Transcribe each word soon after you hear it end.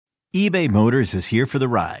eBay Motors is here for the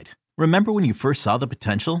ride. Remember when you first saw the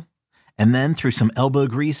potential? And then through some elbow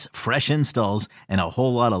grease, fresh installs, and a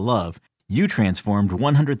whole lot of love, you transformed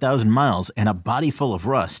 100,000 miles and a body full of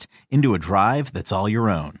rust into a drive that's all your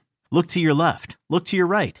own. Look to your left. Look to your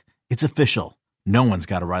right. It's official. No one's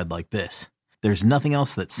got a ride like this. There's nothing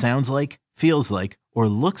else that sounds like, feels like, or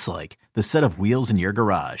looks like the set of wheels in your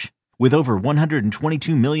garage. With over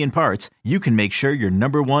 122 million parts, you can make sure your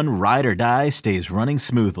number one ride or die stays running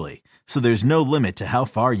smoothly. So there's no limit to how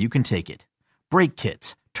far you can take it. Brake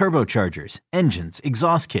kits, turbochargers, engines,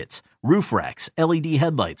 exhaust kits, roof racks, LED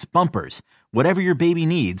headlights, bumpers, whatever your baby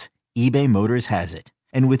needs, eBay Motors has it.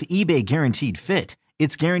 And with eBay Guaranteed Fit,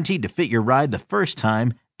 it's guaranteed to fit your ride the first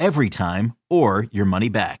time, every time, or your money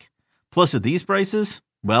back. Plus at these prices,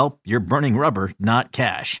 well, you're burning rubber, not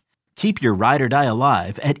cash. Keep your ride or die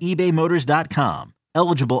alive at ebaymotors.com.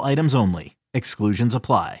 Eligible items only. Exclusions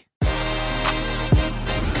apply.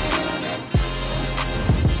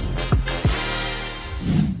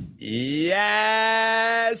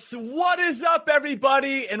 Yes! What is up,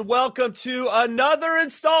 everybody? And welcome to another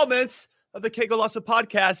installment of the Que Golazo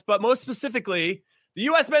podcast, but most specifically, the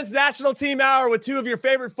U.S. Men's National Team Hour with two of your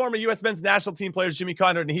favorite former U.S. Men's National Team players, Jimmy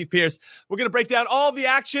Conrad and Heath Pierce. We're going to break down all the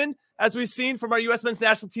action as we've seen from our U.S. Men's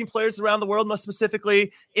National Team players around the world, most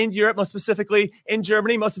specifically in Europe, most specifically in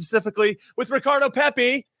Germany, most specifically with Ricardo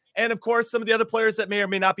Pepi, and, of course, some of the other players that may or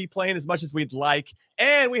may not be playing as much as we'd like.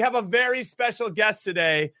 And we have a very special guest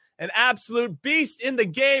today, an absolute beast in the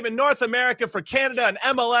game in North America for Canada and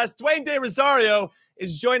MLS. Dwayne Rosario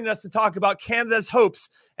is joining us to talk about Canada's hopes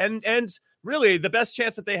and really the best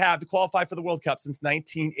chance that they have to qualify for the World Cup since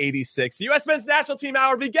 1986. The U.S. Men's National Team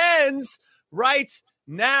Hour begins right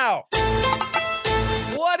now.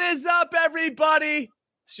 What is up, everybody?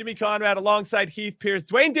 It's Jimmy Conrad alongside Heath Pierce.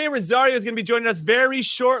 Dwayne Rosario is going to be joining us very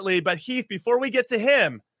shortly. But Heath, before we get to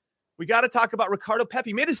him, we got to talk about Ricardo Pepi.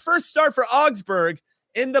 He made his first start for Augsburg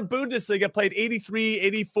in the Bundesliga, played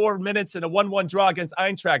 84 minutes in a 1-1 draw against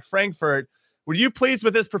Eintracht Frankfurt. Were you pleased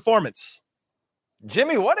with his performance?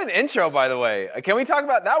 Jimmy, what an intro, by the way. Can we talk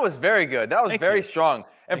about that? Was very good. That was very strong.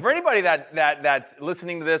 And for anybody that's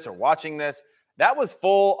listening to this or watching this, that was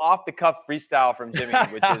full off-the-cuff freestyle from Jimmy,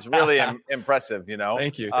 which is really impressive, you know.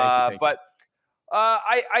 Thank you. I'm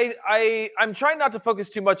trying not to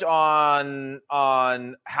focus too much on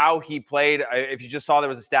how he played. If you just saw, there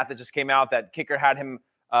was a stat that just came out that Kicker had him,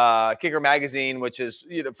 Kicker Magazine, which is,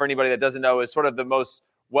 you know, for anybody that doesn't know, is sort of the most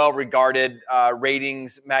well-regarded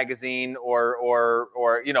ratings magazine,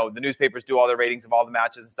 or you know, the newspapers do all their ratings of all the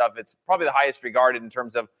matches and stuff. It's probably the highest regarded in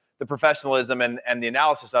terms of the professionalism and the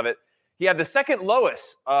analysis of it. He had the second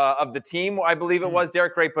lowest of the team, I believe it was.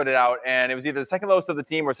 Derek Gray put it out, and it was either the second lowest of the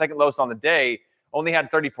team or second lowest on the day. Only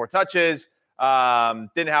had 34 touches,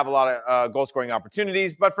 didn't have a lot of goal-scoring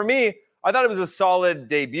opportunities. But for me, I thought it was a solid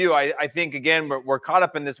debut. I think, again, we're caught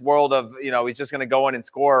up in this world of, you know, he's just going to go in and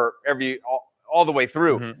score all the way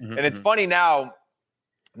through. And it's funny now,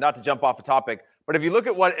 not to jump off a topic, but if you look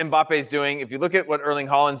at what Mbappe's doing, if you look at what Erling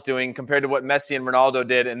Haaland's doing compared to what Messi and Ronaldo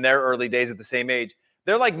did in their early days at the same age,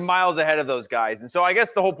 they're like miles ahead of those guys. And so I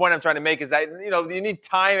guess the whole point I'm trying to make is that, you know, you need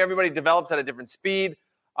time. Everybody develops at a different speed.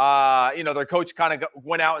 You know, their coach kind of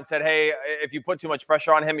went out and said, hey, if you put too much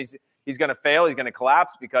pressure on him, he's going to fail. He's going to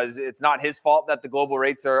collapse, because it's not his fault that the global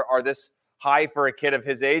rates are this high for a kid of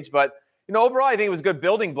his age. But, you know, overall, I think it was a good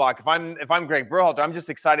building block. If I'm Greg Berhalter, I'm just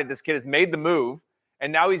excited this kid has made the move,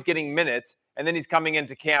 and now he's getting minutes, and then he's coming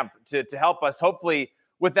into camp to help us, hopefully,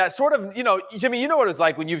 with that sort of, you know, Jimmy, you know what it's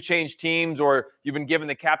like when you've changed teams or you've been given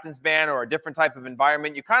the captain's band or a different type of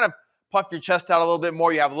environment. You kind of puff your chest out a little bit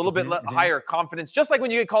more. You have a little bit higher confidence. Just like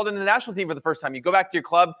when you get called into the national team for the first time, you go back to your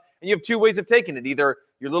club and you have two ways of taking it. Either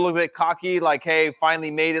you're a little bit cocky, like, hey,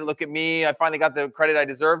 finally made it. Look at me. I finally got the credit I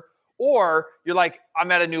deserve. Or you're like,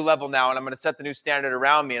 I'm at a new level now and I'm going to set the new standard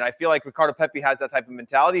around me. And I feel like Ricardo Pepi has that type of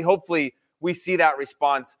mentality. Hopefully we see that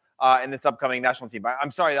response in this upcoming national team.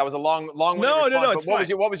 I'm sorry, that was a long No, it's fine.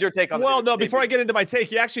 What was your take on Well, no, before I get into my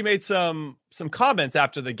take, he actually made some comments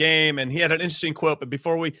after the game, and he had an interesting quote. But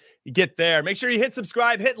before we get there, make sure you hit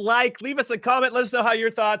subscribe, hit like, leave us a comment. Let us know how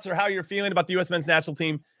your thoughts or how you're feeling about the U.S. Men's National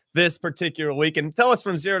Team this particular week. And tell us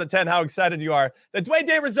from 0 to 10 how excited you are that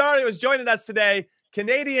Dwayne Rosario is joining us today,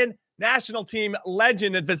 Canadian national team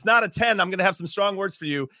legend. If it's not a 10, I'm going to have some strong words for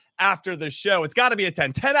you after the show. It's got to be a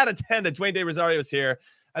 10. 10 out of 10 that Dwayne Rosario is here.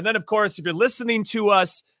 And then, of course, if you're listening to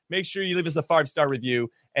us, make sure you leave us a 5-star review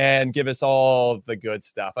and give us all the good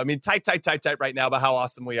stuff. I mean, type right now about how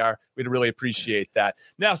awesome we are. We'd really appreciate that.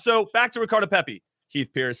 Now, so back to Ricardo Pepi,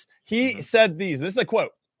 Heath Pierce. He said these. This is a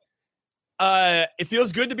quote. it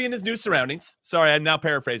feels good to be in his new surroundings. Sorry, I'm now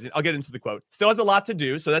paraphrasing. I'll get into the quote. Still has a lot to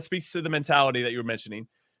do, so that speaks to the mentality that you were mentioning.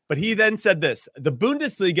 But he then said this: the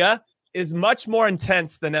Bundesliga is much more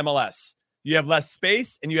intense than MLS. You have less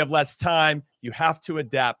space and you have less time. You have to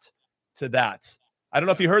adapt to that. I don't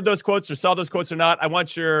know if you heard those quotes or saw those quotes or not. I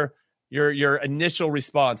want your initial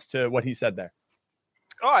response to what he said there.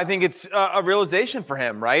 Oh, I think it's a realization for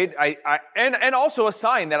him, right? And also a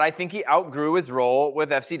sign that I think he outgrew his role with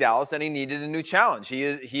FC Dallas and he needed a new challenge. He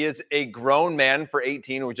is a grown man for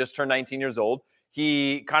 18 who just turned 19 years old.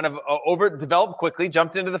 He kind of overdeveloped quickly,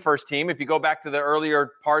 jumped into the first team. If you go back to the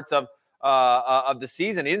earlier parts of the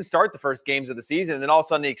season, he didn't start the first games of the season, and then all of a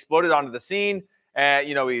sudden he exploded onto the scene.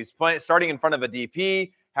 He's starting in front of a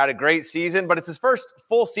DP, had a great season, but it's his first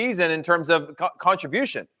full season in terms of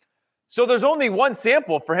contribution. So there's only one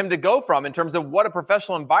sample for him to go from in terms of what a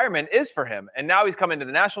professional environment is for him. And now he's coming to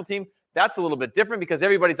the national team. That's a little bit different because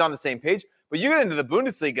everybody's on the same page. But you get into the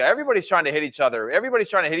Bundesliga, everybody's trying to hit each other. Everybody's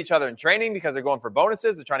trying to hit each other in training because they're going for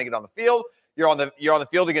bonuses. They're trying to get on the field. You're on the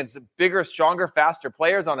field against bigger, stronger, faster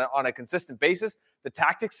players on a consistent basis. The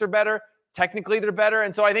tactics are better. Technically, they're better.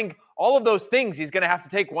 And so I think all of those things he's going to have to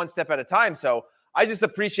take one step at a time. So I just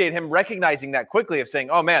appreciate him recognizing that quickly of saying,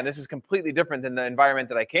 oh, man, this is completely different than the environment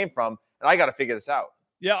that I came from, and I got to figure this out.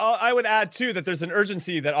 Yeah, I would add, too, that there's an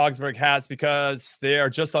urgency that Augsburg has because they are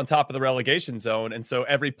just on top of the relegation zone. And so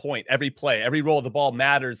every point, every play, every roll of the ball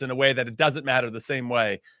matters in a way that it doesn't matter the same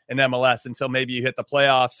way in MLS until maybe you hit the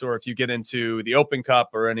playoffs or if you get into the Open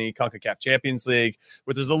Cup or any Concacaf Champions League,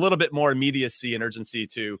 where there's a little bit more immediacy and urgency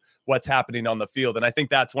to what's happening on the field. And I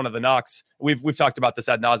think that's one of the knocks. We've talked about this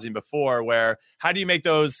ad nauseum before, where how do you make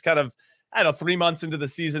those kind of 3 months into the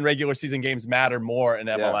season, regular season games matter more in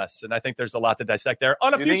MLS. Yeah. And I think there's a lot to dissect there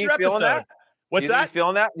on a future episode. What's that? He's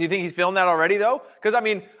feeling that? Do you think he's feeling that already, though? Because, I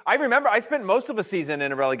mean, I remember I spent most of a season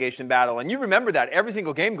in a relegation battle, and you remember that every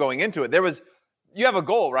single game going into it. You have a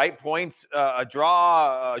goal, right? Points, a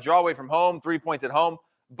draw away from home, 3 points at home.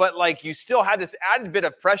 But, you still had this added bit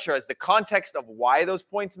of pressure as the context of why those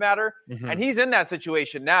points matter. Mm-hmm. And he's in that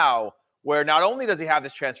situation now where not only does he have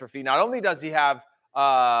this transfer fee, not only does he have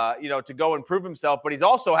to go and prove himself, but he's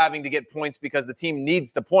also having to get points because the team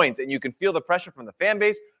needs the points, and you can feel the pressure from the fan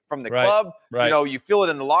base, from the club. Right. You feel it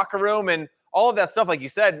in the locker room, and all of that stuff, like you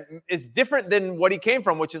said, is different than what he came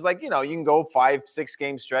from, which is you can go 5-6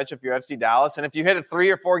 game stretch if you're FC Dallas, and if you hit a 3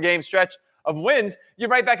 or 4 game stretch of wins, you're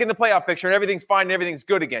right back in the playoff picture, and everything's fine and everything's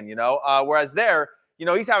good again. Whereas there,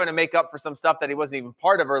 he's having to make up for some stuff that he wasn't even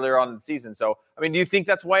part of earlier on in the season. So, I mean, do you think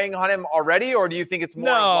that's weighing on him already, or do you think it's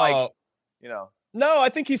more No, I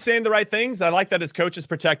think he's saying the right things. I like that his coach is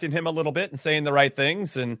protecting him a little bit and saying the right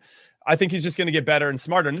things. And I think he's just going to get better and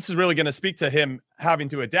smarter. And this is really going to speak to him having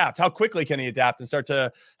to adapt. How quickly can he adapt and start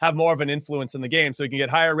to have more of an influence in the game so he can get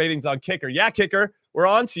higher ratings on kicker? Yeah, kicker, we're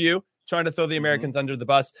on to you. Trying to throw the Americans under the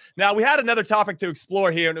bus. Now, we had another topic to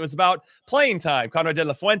explore here, and it was about playing time. Conrad de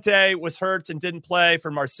la Fuente was hurt and didn't play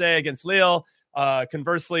for Marseille against Lille.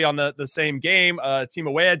 Conversely, on the same game,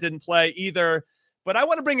 Timo Weah didn't play either. But I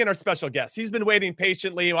want to bring in our special guest. He's been waiting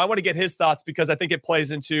patiently. I want to get his thoughts because I think it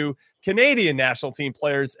plays into Canadian national team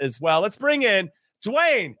players as well. Let's bring in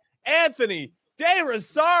Dwayne Anthony de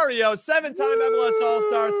Rosario, 7-time MLS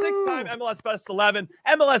All-Star, 6-time MLS Best 11,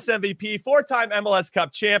 MLS MVP, 4-time MLS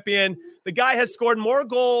Cup champion. The guy has scored more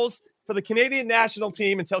goals for the Canadian national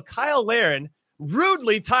team until Kyle Larin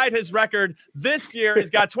rudely tied his record this year. He's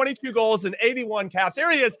got 22 goals and 81 caps.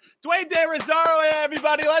 Here he is, Dwayne de Rosario,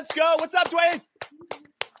 everybody. Let's go. What's up, Dwayne?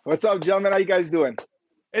 What's up, gentlemen? How you guys doing?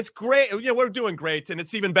 It's great. Yeah, we're doing great, and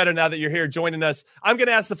it's even better now that you're here joining us. I'm going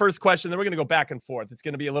to ask the first question, then we're going to go back and forth. It's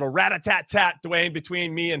going to be a little rat-a-tat-tat, Dwayne,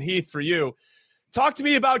 between me and Heath for you. Talk to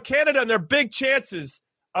me about Canada and their big chances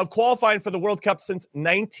of qualifying for the World Cup since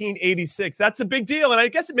 1986. That's a big deal, and I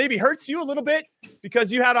guess it maybe hurts you a little bit because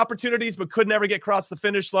you had opportunities but could never get across the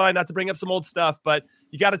finish line, not to bring up some old stuff, but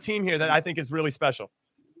you got a team here that I think is really special.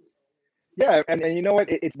 Yeah, and you know what?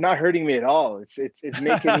 It's not hurting me at all. It's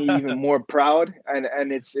making me even more proud,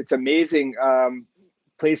 and it's amazing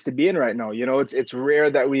place to be in right now. It's rare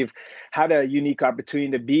that we've had a unique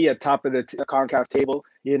opportunity to be at top of the Concacaf table.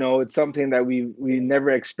 It's something that we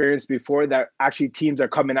never experienced before. That actually teams are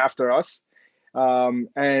coming after us,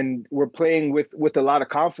 and we're playing with a lot of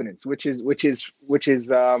confidence, which is nice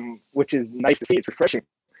to see. It's refreshing.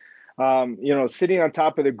 Sitting on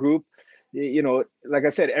top of the group. Like I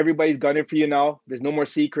said, everybody's gunning for you now. There's no more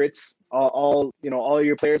secrets. All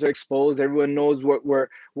your players are exposed. Everyone knows what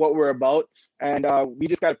we're about, and we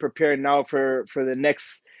just got to prepare now for the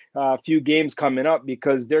next few games coming up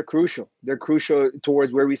because they're crucial. They're crucial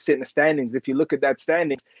towards where we sit in the standings. If you look at that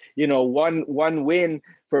standings, one win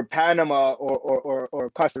for Panama or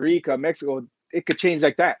Costa Rica, Mexico, it could change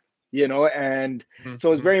like that, and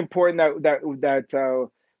so it's very important that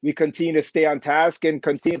we continue to stay on task and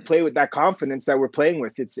continue to play with that confidence that we're playing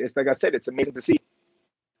with. It's like I said, it's amazing to see.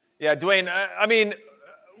 Yeah, Dwayne, I mean,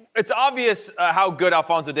 it's obvious how good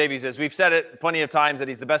Alphonso Davies is. We've said it plenty of times that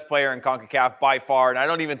he's the best player in CONCACAF by far, and I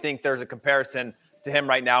don't even think there's a comparison to him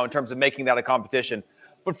right now in terms of making that a competition.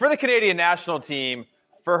 But for the Canadian national team,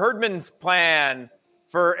 for Herdman's plan,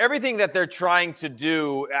 for everything that they're trying to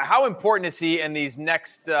do, how important is he in these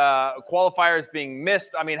next qualifiers being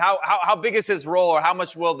missed? I mean, how big is his role, or how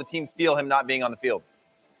much will the team feel him not being on the field?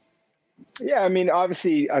 Yeah, I mean,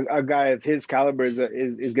 obviously, a guy of his caliber is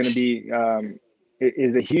going to be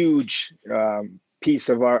is a huge piece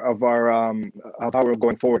of how we're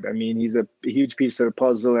going forward. I mean, he's a huge piece of the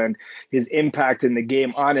puzzle, and his impact in the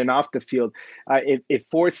game on and off the field, it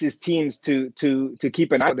forces teams to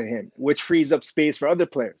keep an eye on him, which frees up space for other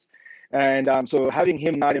players. And so having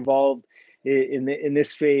him not involved in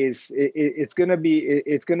this phase, it's gonna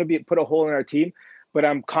be put a hole in our team. But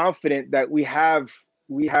I'm confident that we have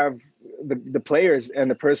the players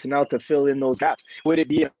and the personnel to fill in those gaps. Would it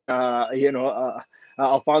be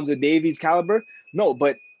Alphonso Davies caliber? No,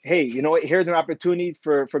 but hey, you know what? Here's an opportunity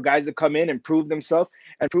for guys to come in and prove themselves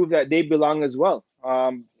and prove that they belong as well.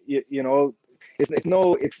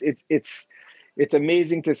 It's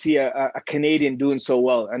amazing to see a Canadian doing so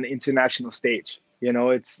well on the international stage.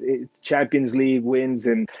 It's Champions League wins,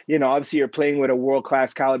 and obviously you're playing with a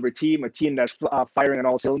world-class caliber team, a team that's firing on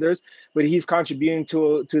all cylinders, but he's contributing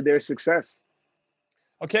to their success.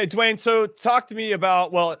 Okay, Dwayne, so talk to me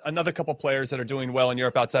about, another couple players that are doing well in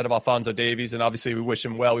Europe outside of Alphonso Davies, and obviously we wish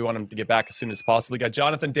him well. We want him to get back as soon as possible. We got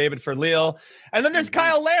Jonathan David for Lille, and then there's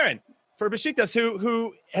Kyle Larin for Besiktas,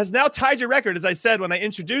 who has now tied your record, as I said when I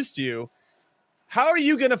introduced you. How are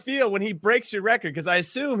you going to feel when he breaks your record? Because I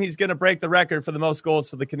assume he's going to break the record for the most goals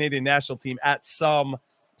for the Canadian national team at some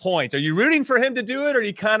point. Are you rooting for him to do it, or are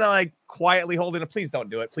you kind of like quietly holding it? Please don't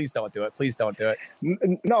do it. Please don't do it. Please don't do it.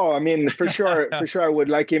 No, I mean, for sure, I would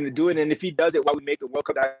like him to do it. And if he does it while we make the World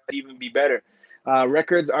Cup, that would even be better.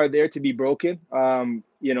 Records are there to be broken. I'm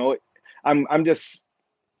just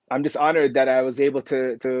honored that I was able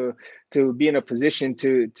to be in a position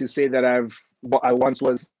to say that I once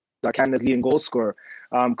was Canada's leading goal scorer,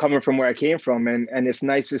 coming from where I came from. And it's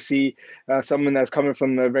nice to see someone that's coming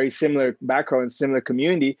from a very similar background, similar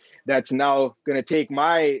community, that's now going to take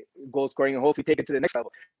my goal scoring and hopefully take it to the next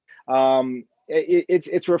level.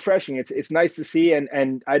 It's refreshing. It's nice to see,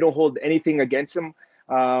 and I don't hold anything against him.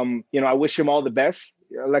 I wish him all the best.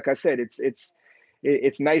 Like I said,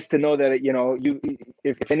 it's nice to know that,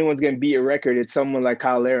 if anyone's going to beat a record, it's someone like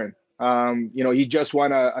Kyle Larin. He just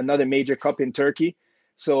won another major cup in Turkey.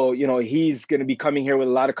 So, he's going to be coming here with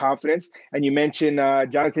a lot of confidence. And you mentioned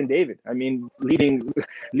Jonathan David. I mean, leading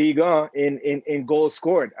Ligue 1 in goals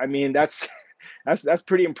scored. I mean, that's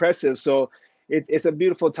pretty impressive. So it's a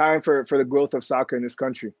beautiful time for the growth of soccer in this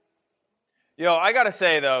country. I got to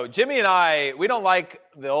say, though, Jimmy and I, we don't like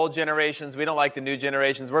the old generations. We don't like the new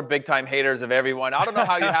generations. We're big-time haters of everyone. I don't know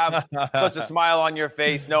how you have such a smile on your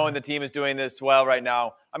face knowing the team is doing this well right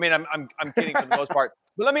now. I mean, I'm kidding for the most part.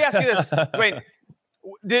 But let me ask you this, Dwayne.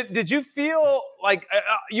 Did you feel like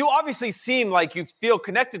you obviously seem like you feel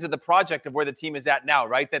connected to the project of where the team is at now,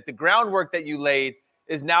 right? That the groundwork that you laid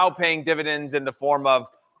is now paying dividends in the form of,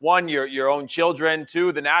 one, your own children,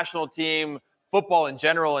 two, the national team, football in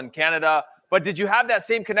general in Canada. But did you have that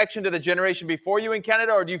same connection to the generation before you in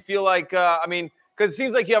Canada, or do you feel like, because it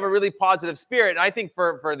seems like you have a really positive spirit. And I think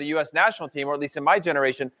for the U.S. national team, or at least in my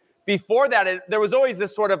generation, before that, there was always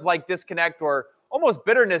this sort of like disconnect or almost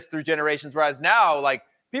bitterness through generations, whereas now, like,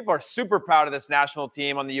 people are super proud of this national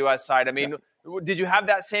team on the U.S. side. I mean, did you have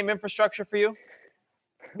that same infrastructure for you?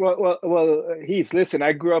 Well, Heath, listen,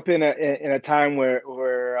 I grew up in a time where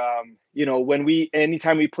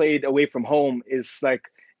anytime we played away from home, is like,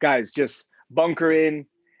 guys, just bunker in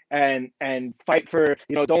and fight for,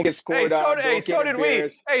 don't get scored on. So did we.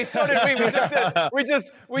 We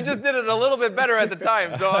just did it a little bit better at the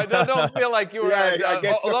time. So I don't feel like you were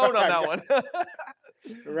alone on that one.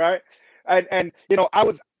 Right. And I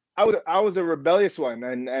was a rebellious one,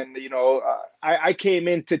 and I came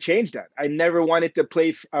in to change that. I never wanted to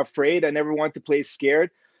play afraid. I never wanted to play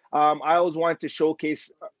scared. I always wanted to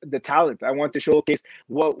showcase the talent. I want to showcase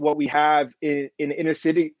what we have in inner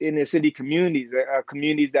city communities,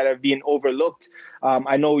 communities that are being overlooked.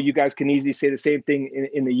 I know you guys can easily say the same thing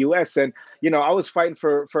in the U.S. And I was fighting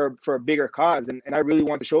for a bigger cause, and I really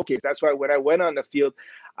want to showcase. That's why when I went on the field,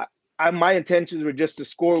 my intentions were just to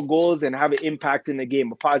score goals and have an impact in the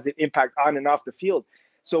game, a positive impact on and off the field.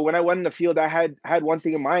 So when I went in the field, I had one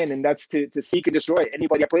thing in mind, and that's to seek and destroy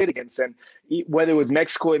anybody I played against. And whether it was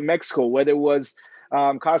Mexico in Mexico, whether it was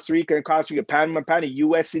Costa Rica and Costa Rica, Panama,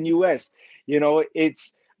 US and US,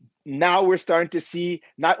 it's now we're starting to see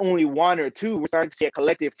not only one or two, we're starting to see a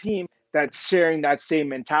collective team that's sharing that same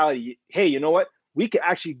mentality. Hey, you know what? We could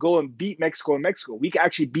actually go and beat Mexico in Mexico. We could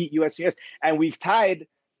actually beat US and US, and we've tied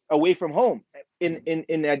away from home in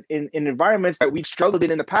environments that we've struggled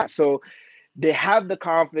in the past. So they have the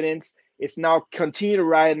confidence. It's now continue to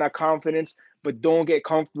ride in that confidence, but don't get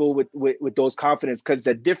comfortable with those confidence, because it's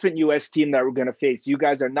a different US team that we're going to face. You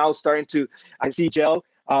guys are now starting to, I see gel.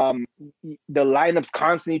 The lineup's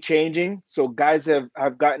constantly changing. So guys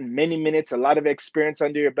have gotten many minutes, a lot of experience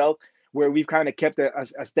under your belt, where we've kind of kept a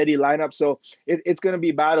steady lineup. So it's going to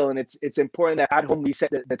be battle, and it's important that at home we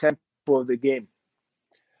set the tempo of the game.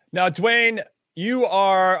 Now, Dwayne, you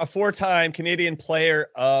are a 4-time Canadian Player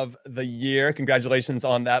of the Year. Congratulations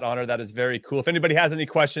on that honor. That is very cool. If anybody has any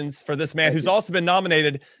questions for this man, who's also been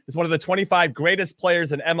nominated as one of the 25 greatest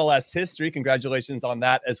players in MLS history, congratulations on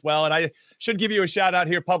that as well. And I should give you a shout out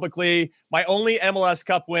here publicly. My only MLS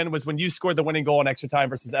Cup win was when you scored the winning goal in extra time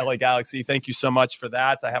versus the LA Galaxy. Thank you so much for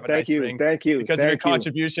that. I have a nice ring. Thank you. Because of your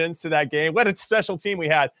contributions to that game. What a special team we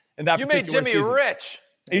had in that particular season. You made Jimmy rich.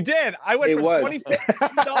 He did. I went from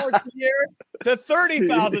 $20,000 a year to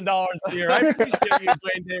 $30,000 a year. I appreciate you,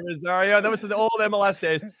 Dwayne De Rosario. That was the old MLS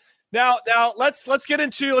days. Now let's put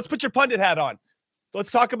your pundit hat on.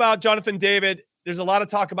 Let's talk about Jonathan David. There's a lot of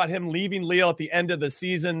talk about him leaving Lille at the end of the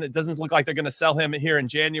season. It doesn't look like they're going to sell him here in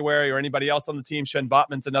January or anybody else on the team. Shen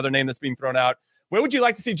Botman's another name that's being thrown out. Where would you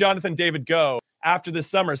like to see Jonathan David go after this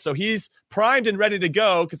summer? So he's primed and ready to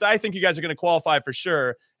go, because I think you guys are going to qualify for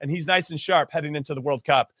sure. And he's nice and sharp heading into the World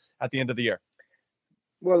Cup at the end of the year.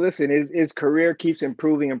 Well, listen, his career keeps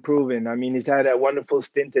improving. I mean, he's had a wonderful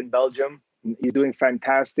stint in Belgium. He's doing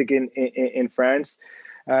fantastic in France.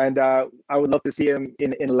 And I would love to see him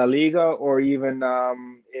in La Liga, or even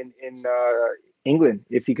in England,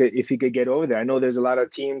 if he could get over there. I know there's a lot of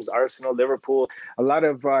teams, Arsenal, Liverpool, a lot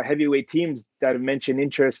of heavyweight teams that have mentioned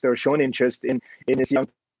interest or shown interest in this young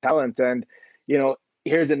talent. And,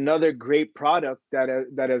 here's another great product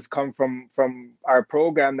that has come from our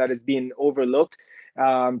program that is being overlooked.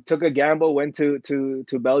 Took a gamble, went to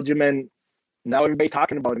Belgium, and now everybody's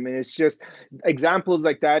talking about him. And it's just examples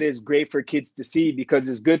like that is great for kids to see, because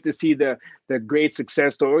it's good to see the great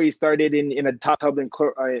success story. He started in a top club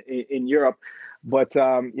in Europe, but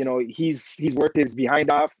he's worked his behind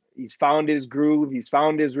off. He's found his groove. He's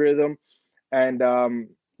found his rhythm, and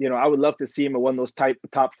I would love to see him at one of those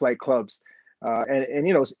top flight clubs. And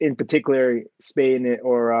in particular, Spain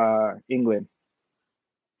or England.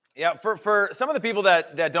 Yeah, for some of the people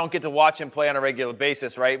that don't get to watch him play on a regular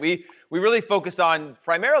basis, right? We really focus on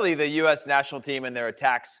primarily the U.S. national team and their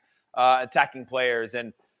attacking players.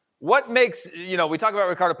 And what makes, we talk about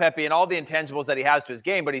Ricardo Pepi and all the intangibles that he has to his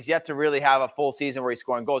game, but he's yet to really have a full season where he's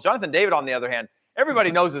scoring goals. Jonathan David, on the other hand,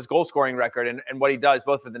 everybody knows his goal scoring record and what he does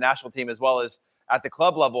both for the national team as well as at the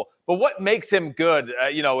club level. But what makes him good?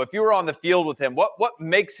 If you were on the field with him, what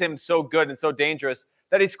makes him so good and so dangerous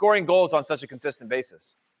that he's scoring goals on such a consistent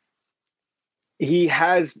basis? He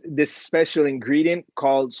has this special ingredient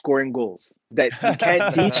called scoring goals that you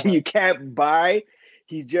can't teach, you can't buy.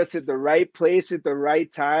 He's just at the right place at the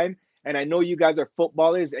right time. And I know you guys are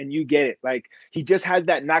footballers and you get it. Like, he just has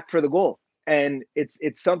that knack for the goal. And it's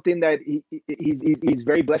something that he's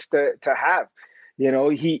very blessed to have.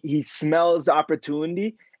 He smells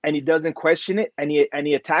opportunity and he doesn't question it, and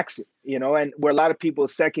he attacks it, and where a lot of people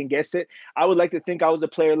second guess it. I would like to think I was a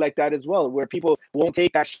player like that as well, where people won't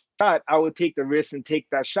take that shot. I would take the risk and take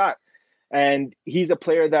that shot. And he's a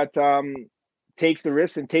player that takes the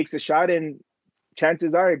risk and takes the shot, and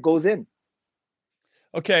chances are it goes in.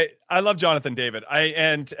 Okay, I love Jonathan David.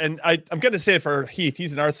 I'm going to say it for Heath.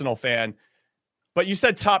 He's an Arsenal fan. But you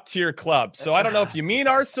said top tier club. So I don't know if you mean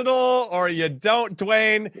Arsenal or you don't,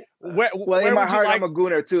 Dwayne. Where in my heart, I'm a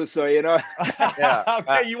Gooner too. So, Yeah.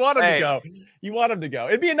 Okay, you want him to go. You want him to go.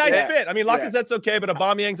 It'd be a nice fit. I mean, Lacazette's okay, but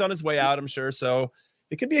Aubameyang's on his way out, I'm sure. So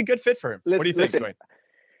it could be a good fit for him. What do you think, Dwayne?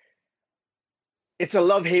 It's a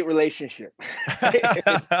love-hate relationship.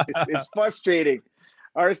 It's frustrating.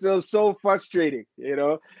 Arsenal's so frustrating,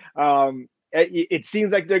 It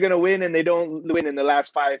seems like they're going to win and they don't win in the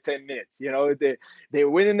last 5-10 minutes. They're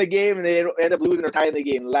winning the game and they end up losing or tying the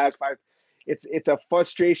game in the last 5. It's a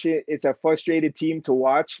frustration. It's a frustrated team to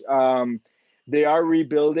watch. They are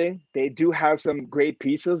rebuilding. They do have some great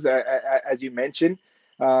pieces, as you mentioned.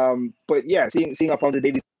 But yeah, seeing Alphonso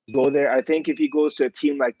Davies go there, I think if he goes to a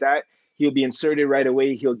team like that, he'll be inserted right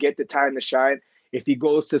away. He'll get the time to shine. if he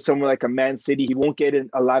goes to somewhere like a Man City, he won't get in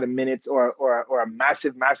a lot of minutes, or a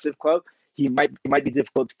massive club. He might be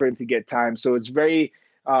difficult for him to get time. So it's very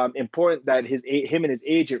important that him and his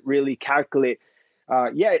agent really calculate.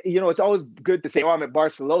 It's always good to say, "Oh, I'm at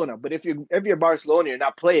Barcelona," but if you're Barcelona, you're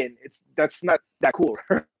not playing. That's not that cool,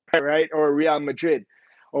 right? Or Real Madrid,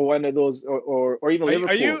 or one of those, or even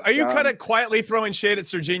Liverpool. Are you kind of quietly throwing shade at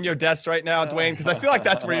Serginho Dest right now, Dwayne? Because I feel like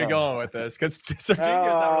that's where you're going with this. Because Serginho's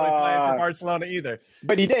not really playing for Barcelona either.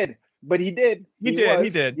 But he did. He did.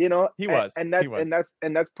 He was. And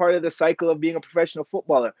that's part of the cycle of being a professional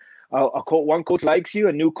footballer. One coach likes you,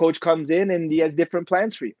 a new coach comes in, and he has different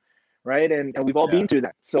plans for you, right? And we've all been through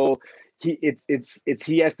that. So he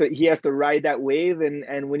has to ride that wave,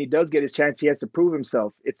 and when he does get his chance, he has to prove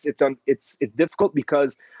himself. It's difficult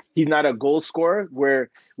because he's not a goal scorer. Where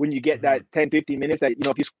when you get that 10, 15 minutes, that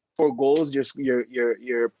if you score goals, just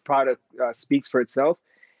your product speaks for itself.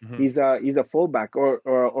 Mm-hmm. He's a fullback or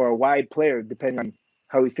a wide player, depending on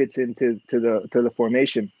how he fits into the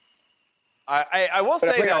formation. I will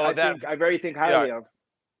say though I very think highly of.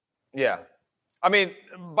 Yeah. I mean,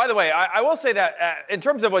 by the way, I will say that in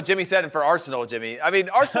terms of what Jimmy said for Arsenal, Jimmy, I mean,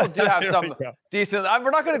 Arsenal do have some decent. We're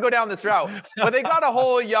not going to go down this route, but they got a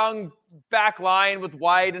whole young back line with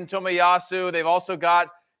White and Tomiyasu. They've also got,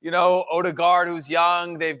 Odegaard, who's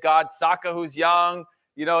young. They've got Saka, who's young.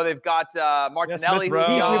 They've got Martinelli, who's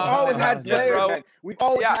young. We've always had players, man. We've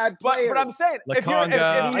always had players. But I'm saying, if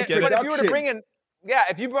you were to bring in,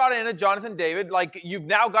 if you brought in a Jonathan David, like you've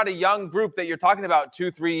now got a young group that you're talking about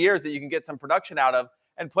 2-3 years that you can get some production out of,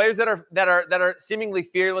 and players that are seemingly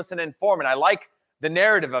fearless and informed. And I like the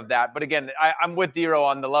narrative of that. But again, I'm with Dero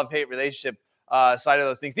on the love-hate relationship side of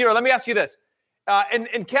those things. Dero, let me ask you this: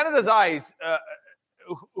 in Canada's eyes,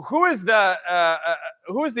 who is the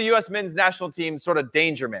U.S. men's national team sort of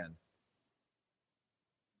danger man?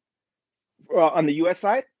 On the U.S.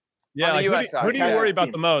 side. Yeah, like who do you worry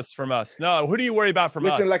about the most from us? No, who do you worry about from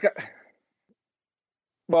us?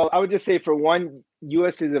 Well, I would just say for one,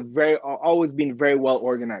 U.S. is always been very well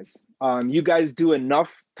organized. You guys do enough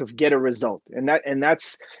to get a result, and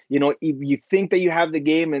that's you think that you have the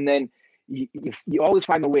game, and then you always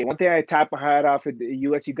find a way. One thing I tap my hat off at the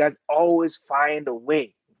U.S. You guys always find a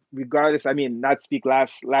way, regardless. I mean, not speak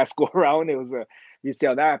last go around. It was you see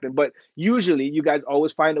how that happened. But usually you guys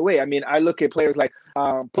always find a way. I mean, I look at players like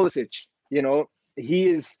Pulisic,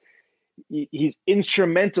 he's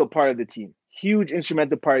instrumental part of the team, huge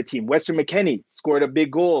instrumental part of the team. Weston McKennie scored a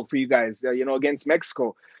big goal for you guys, against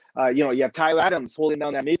Mexico. You have Tyler Adams holding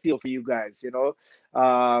down that midfield for you guys, I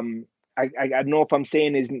don't know if I'm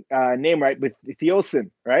saying his name right, but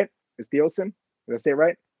Theosin, right? It's Theosin? Did I say it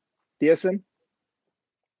right? Theosin?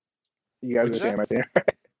 You guys are saying my name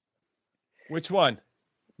right? Which one?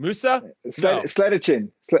 Musa?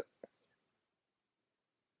 Sledichin.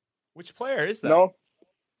 Which player is that? No.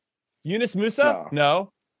 Yunus Musa?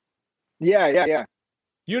 No. Yeah.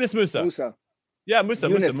 Yunus Musa. Yeah, Musa.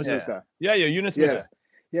 Yeah, Yunus Musa.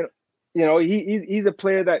 He's a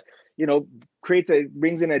player that,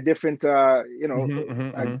 brings in a different, a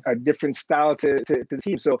different style to the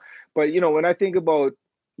team. So, but, when I think about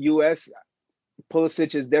US,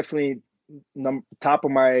 Pulisic is definitely top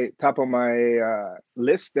of my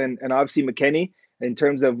list, and obviously McKennie, in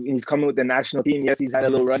terms of he's coming with the national team. Yes, he's had a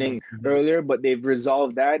little running earlier, but they've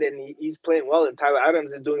resolved that, and he's playing well. And Tyler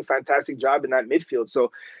Adams is doing a fantastic job in that midfield. So,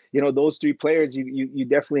 those three players you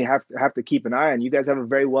definitely have to keep an eye on. You guys have a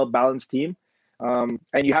very well balanced team, and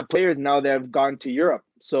you have players now that have gone to Europe.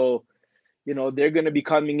 So, they're going to be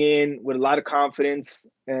coming in with a lot of confidence,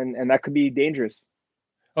 and that could be dangerous.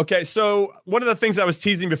 Okay, so one of the things I was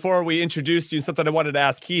teasing before we introduced you, something I wanted to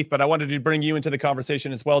ask Keith, but I wanted to bring you into the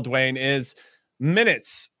conversation as well, Dwayne, is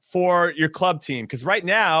minutes for your club team. Because right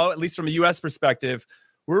now, at least from a U.S. perspective,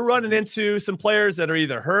 we're running into some players that are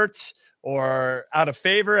either hurt or out of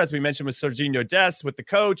favor, as we mentioned with Serginho Dest, with the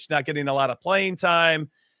coach not getting a lot of playing time.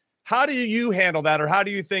 How do you handle that, or how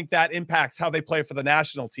do you think that impacts how they play for the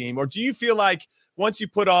national team? Or do you feel like once you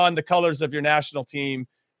put on the colors of your national team,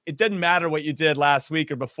 it doesn't matter what you did last week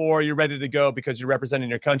or before, you're ready to go because you're representing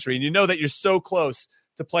your country and you know that you're so close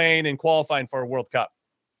to playing and qualifying for a World Cup?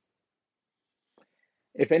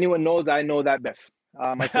 If anyone knows, I know that best.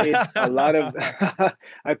 I played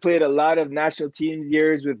I played a lot of national teams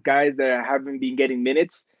years with guys that haven't been getting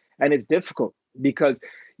minutes, and it's difficult because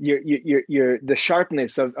you're the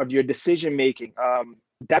sharpness of your decision making.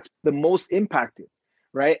 That's the most impacted,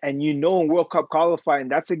 right? And in World Cup qualifying,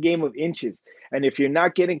 that's a game of inches. And if you're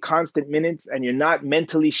not getting constant minutes and you're not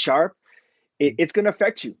mentally sharp, it's going to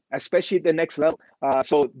affect you, especially at the next level.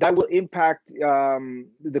 So that will impact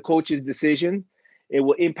the coach's decision. It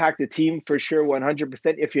will impact the team for sure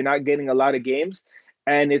 100% if you're not getting a lot of games.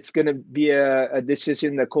 And it's going to be a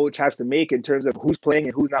decision the coach has to make in terms of who's playing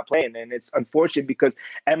and who's not playing. And it's unfortunate because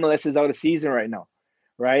MLS is out of season right now,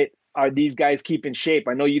 right? Are these guys keeping shape?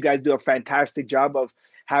 I know you guys do a fantastic job of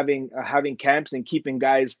having camps and keeping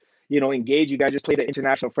guys, engaged. You guys just played an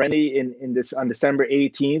international friendly on December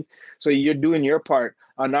 18th. So you're doing your part.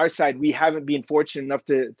 On our side, we haven't been fortunate enough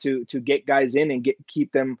to get guys in and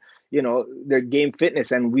keep them, their game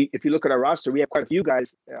fitness. And if you look at our roster, we have quite a few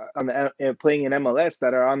guys playing in MLS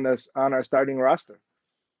that are on our starting roster.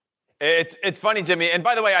 It's funny, Jimmy. And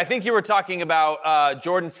by the way, I think you were talking about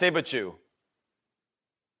Jordan Sabachu.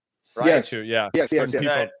 Right? Yes.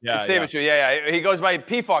 Sabachu, yeah. He goes by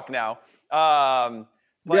PFOC now,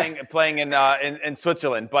 playing in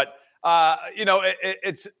Switzerland. But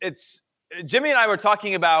it's Jimmy and I were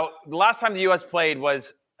talking about the last time the U.S. played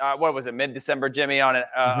was what was it, mid-December, Jimmy, on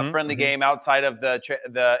a friendly game outside of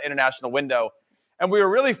the international window, and we were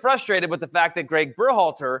really frustrated with the fact that Greg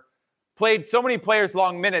Berhalter played so many players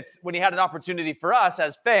long minutes when he had an opportunity for us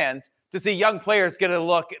as fans to see young players get a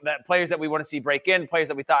look, that players that we want to see break in, players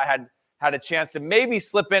that we thought had a chance to maybe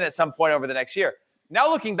slip in at some point over the next year. Now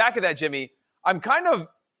looking back at that, Jimmy, I'm kind of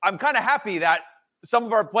happy that some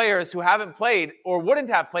of our players who haven't played or wouldn't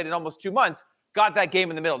have played in almost 2 months got that game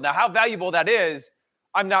in the middle. Now, how valuable that is,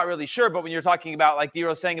 I'm not really sure. But when you're talking about, like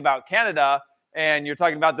D-Rose saying about Canada, and you're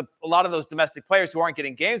talking about a lot of those domestic players who aren't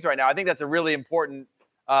getting games right now, I think that's a really important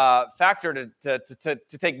factor to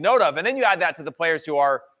take note of. And then you add that to the players who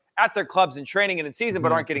are at their clubs and training and in season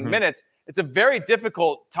but aren't getting minutes. It's a very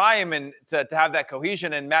difficult time and to have that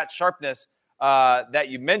cohesion and match sharpness that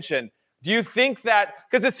you mentioned. Do you think that,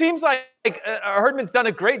 because it seems like Herdman's done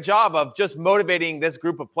a great job of just motivating this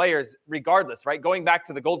group of players regardless, right? Going back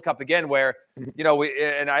to the Gold Cup again, where,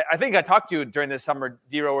 I think I talked to you during this summer,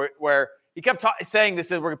 D-Ro, where he kept saying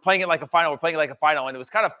we're playing it like a final, and it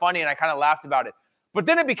was kind of funny and I kind of laughed about it. But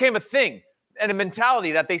then it became a thing and a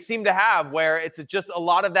mentality that they seem to have where it's just a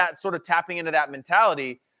lot of that sort of tapping into that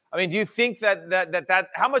mentality. I mean, do you think that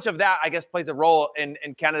how much of that, I guess, plays a role in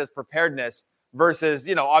Canada's preparedness versus,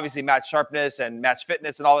 obviously match sharpness and match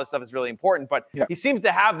fitness and all this stuff is really important, but he seems to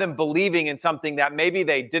have them believing in something that maybe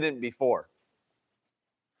they didn't before.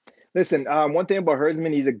 Listen, one thing about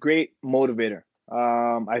Herdman, he's a great motivator.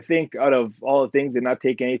 I think out of all the things, and not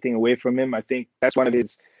take anything away from him, I think that's one of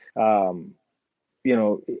his,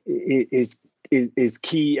 is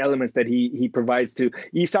key elements that he provides to.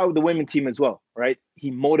 You saw with the women team as well, right?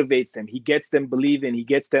 He motivates them. He gets them believing. He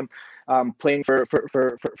gets them playing for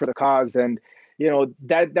the cause, and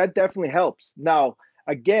that definitely helps. Now,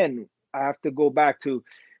 again, I have to go back to,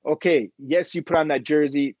 okay, yes, you put on that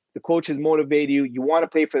jersey. The coaches motivate you. You want to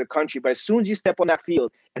play for the country, but as soon as you step on that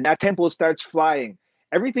field and that tempo starts flying,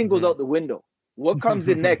 everything goes out the window. What comes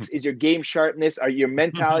in next is your game sharpness, or your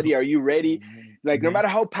mentality. Are you ready? Like, no matter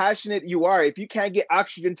how passionate you are, if you can't get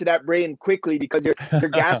oxygen to that brain quickly because you're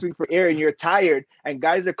gasping for air and you're tired, and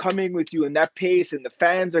guys are coming with you in that pace, and the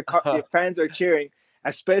fans are cheering,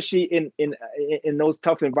 especially in those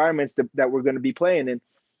tough environments that we're going to be playing in,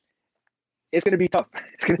 it's going to be tough.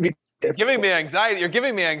 It's going to be. You're giving me anxiety. At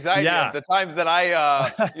the times that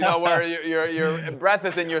where your breath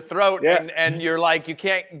is in your throat and you're like, you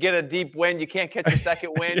can't get a deep wind. You can't catch a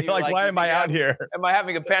second wind. You're like, why am I out here? Am I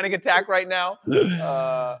having a panic attack right now? Right.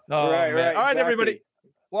 All right, exactly. Everybody.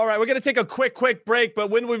 Well, all right, we're going to take a quick break, but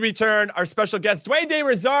when we return, our special guest, Dwayne de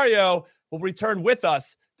Rosario, will return with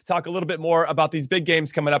us to talk a little bit more about these big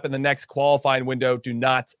games coming up in the next qualifying window. Do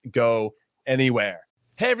not go anywhere.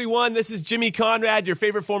 Hey everyone, this is Jimmy Conrad, your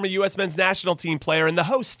favorite former U.S. men's national team player and the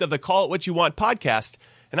host of the Call It What You Want podcast.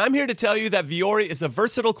 And I'm here to tell you that Vuori is a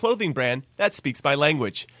versatile clothing brand that speaks my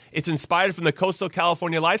language. It's inspired from the coastal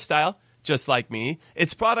California lifestyle, just like me.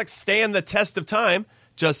 Its products stand the test of time,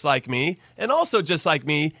 just like me. And also just like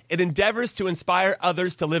me, it endeavors to inspire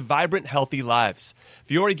others to live vibrant, healthy lives.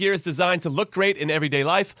 Vuori gear is designed to look great in everyday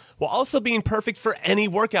life while also being perfect for any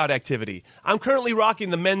workout activity. I'm currently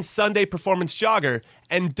rocking the men's Sunday Performance Jogger,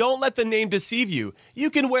 and don't let the name deceive you. You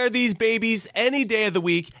can wear these babies any day of the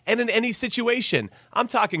week and in any situation. I'm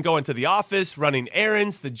talking going to the office, running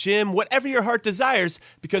errands, the gym, whatever your heart desires,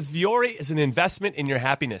 because Vuori is an investment in your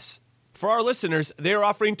happiness. For our listeners, they are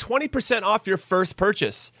offering 20% off your first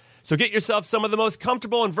purchase. So get yourself some of the most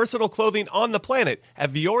comfortable and versatile clothing on the planet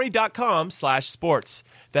at vuori.com/sports.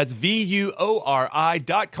 That's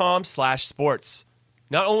VUORI.com/sports.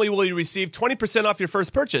 Not only will you receive 20% off your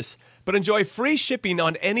first purchase, but enjoy free shipping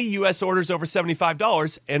on any U.S. orders over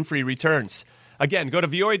 $75 and free returns. Again, go to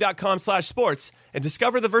vuori.com/sports and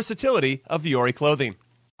discover the versatility of Vuori clothing.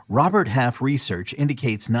 Robert Half research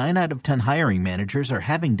indicates 9 out of 10 hiring managers are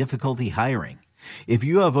having difficulty hiring. If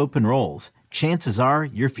you have open roles, chances are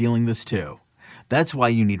you're feeling this too. That's why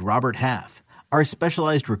you need Robert Half. Our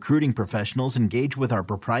specialized recruiting professionals engage with our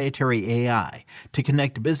proprietary AI to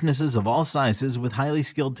connect businesses of all sizes with highly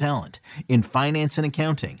skilled talent in finance and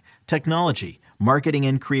accounting, technology, marketing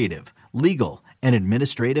and creative, legal, and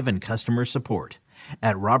administrative and customer support.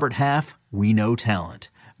 At Robert Half, we know talent.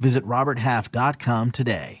 Visit roberthalf.com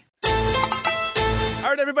today. All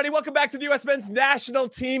right, everybody, welcome back to the U.S. Men's National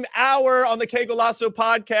Team Hour on the Qué Golazo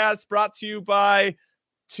podcast, brought to you by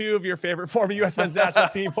two of your favorite former U.S. Men's National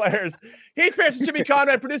Team players, Heath Pierce and Jimmy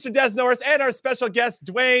Conrad, producer Des Norris, and our special guest,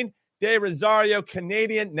 Dwayne de Rosario,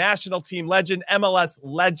 Canadian national team legend, MLS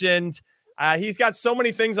legend. He's got so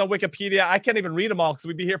many things on Wikipedia. I can't even read them all because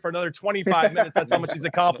we'd be here for another 25 minutes. That's how much he's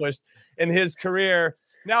accomplished in his career.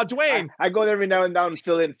 Now, Dwayne, I go there every now and then,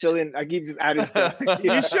 fill in. I keep just adding stuff.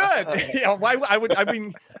 You should. Yeah, I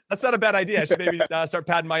mean, that's not a bad idea. I should maybe start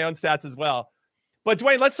padding my own stats as well. But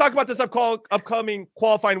Dwayne, let's talk about this upcoming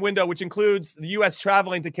qualifying window, which includes the U.S.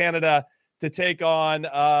 traveling to Canada to take on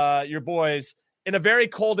your boys in a very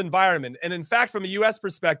cold environment. And in fact, from a U.S.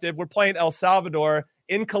 perspective, we're playing El Salvador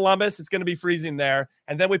in Columbus. It's going to be freezing there.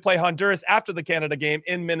 And then we play Honduras after the Canada game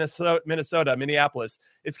in Minneapolis.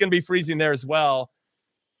 It's going to be freezing there as well.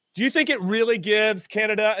 Do you think it really gives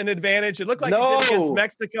Canada an advantage? It looked like it did against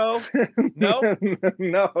Mexico. No?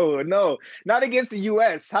 No. Not against the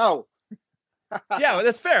U.S. How? Yeah,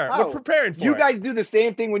 that's fair. How? We're preparing for it. You guys do the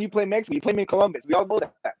same thing when you play Mexico. You play them in Columbus. We all know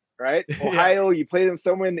that, right? Ohio, you play them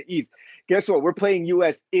somewhere in the East. Guess what? We're playing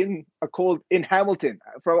U.S. in Hamilton.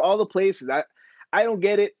 From all the places, I don't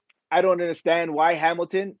get it. I don't understand why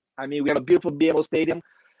Hamilton. I mean, we have a beautiful BMO Stadium.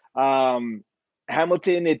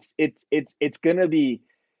 Hamilton, it's gonna be.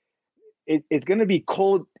 It's going to be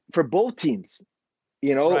cold for both teams.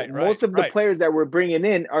 You know, most of the players that we're bringing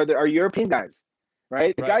in are European guys,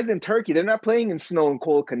 right? The guys in Turkey, they're not playing in snow and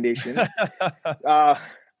cold conditions. Alphonso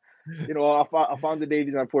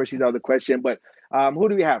Davies, unfortunately, is out of the question. But who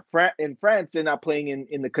do we have? In France, they're not playing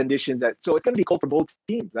in the conditions that. So it's going to be cold for both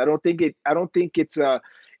teams. I don't think it's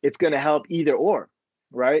going to help either or,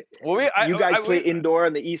 right? Well, you guys play indoor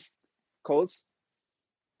on the East Coast.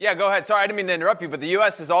 Yeah, go ahead. Sorry, I didn't mean to interrupt you, but the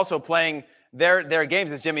U.S. is also playing their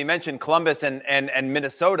games, as Jimmy mentioned, Columbus and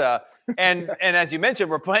Minnesota, and as you mentioned,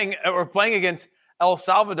 we're playing against El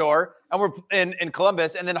Salvador, and we're in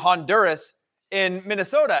Columbus, and then Honduras in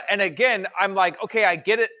Minnesota. And again, I'm like, okay, I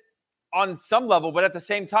get it on some level, but at the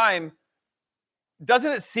same time,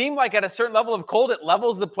 doesn't it seem like at a certain level of cold, it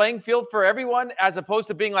levels the playing field for everyone, as opposed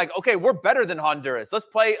to being like, okay, we're better than Honduras. Let's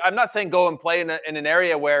play. I'm not saying go and play in an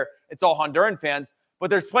area where it's all Honduran fans. But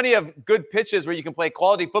there's plenty of good pitches where you can play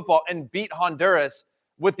quality football and beat Honduras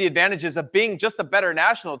with the advantages of being just a better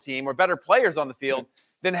national team or better players on the field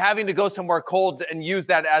than having to go somewhere cold and use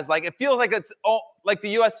that as like, it feels like it's all like the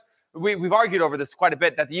U.S. We've argued over this quite a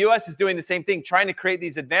bit, that the U.S. is doing the same thing, trying to create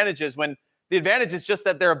these advantages when the advantage is just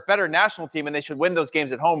that they're a better national team and they should win those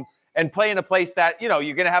games at home and play in a place that, you know,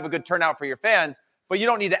 you're going to have a good turnout for your fans, but you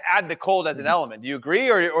don't need to add the cold as an element. Do you agree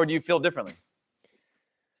or do you feel differently?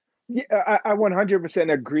 Yeah, I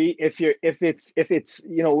 100% agree. If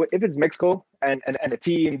it's Mexico and a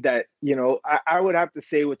team that, you know, I would have to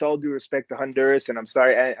say, with all due respect to Honduras, and I'm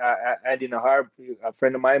sorry, Andy Nahar, a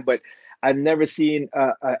friend of mine, but I've never seen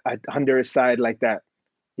a Honduras side like that.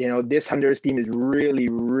 You know, this Honduras team is really,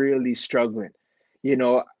 really struggling. You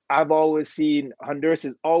know, I've always seen Honduras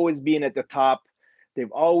has always been at the top.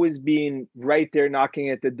 They've always been right there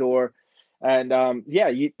knocking at the door. And I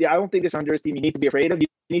don't think this Honduras team you need to be afraid of. You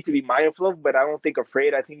need to be mindful of, but I don't think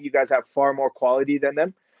afraid. I think you guys have far more quality than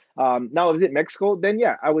them. Now, is it Mexico? Then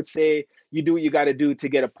yeah, I would say you do what you got to do to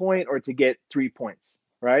get a point or to get 3 points,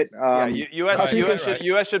 right?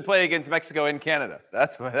 U.S. should play against Mexico in Canada.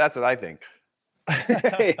 That's what I think.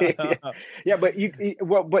 Yeah, but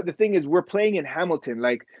but the thing is, we're playing in Hamilton.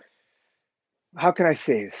 Like, how can I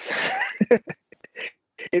say this?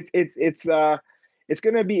 It's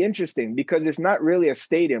going to be interesting because it's not really a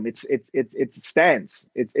stadium. It's stands.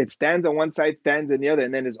 It's stands on one side, stands on the other,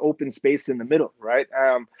 and then there's open space in the middle, right?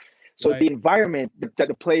 The environment that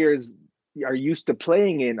the players are used to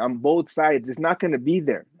playing in on both sides is not going to be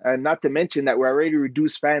there. And not to mention that we're already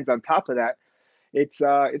reduced fans on top of that. It's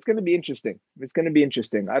going to be interesting. It's going to be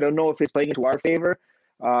interesting. I don't know if it's playing into our favor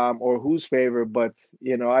or whose favor, but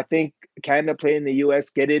you know, I think Canada playing the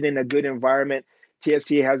U.S., get it in a good environment.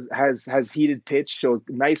 TFC has heated pitch, so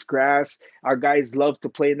nice grass. Our guys love to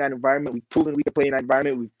play in that environment. We've proven we can play in that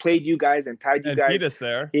environment. We've played you guys and tied you guys beat us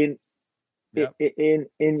there.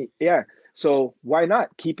 Yeah. So why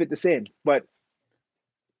not keep it the same? But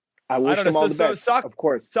I wish don't them know. all the best, of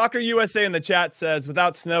course. Soccer USA in the chat says,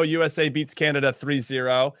 without snow, USA beats Canada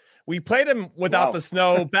 3-0. We played them without the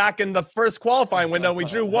snow back in the first qualifying window. And we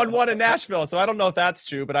drew 1-1 in Nashville. So I don't know if that's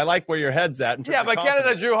true, but I like where your head's at. Yeah, but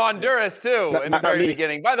Canada drew Honduras too in the very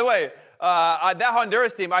beginning. By the way, that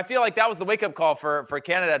Honduras team, I feel like that was the wake-up call for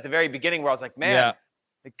Canada at the very beginning, where I was like, man,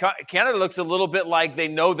 Canada looks a little bit like they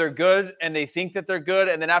know they're good and they think that they're good.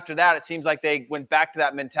 And then after that, it seems like they went back to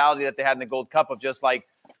that mentality that they had in the Gold Cup of just like,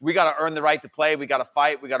 we got to earn the right to play. We got to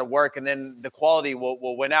fight. We got to work. And then the quality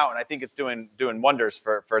will win out. And I think it's doing wonders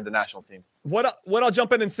for the national team. What I'll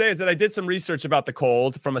jump in and say is that I did some research about the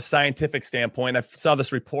cold from a scientific standpoint. I saw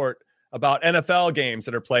this report about NFL games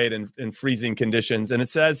that are played in freezing conditions. And it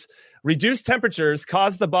says reduced temperatures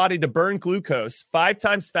cause the body to burn glucose 5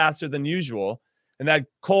 times faster than usual. And that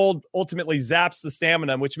cold ultimately zaps the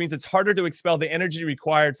stamina, which means it's harder to expel the energy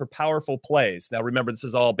required for powerful plays. Now, remember, this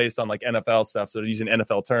is all based on like NFL stuff, so they're using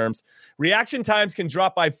NFL terms. Reaction times can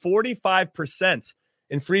drop by 45%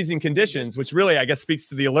 in freezing conditions, which really, I guess, speaks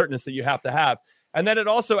to the alertness that you have to have. And then it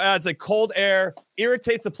also adds that cold air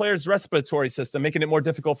irritates the player's respiratory system, making it more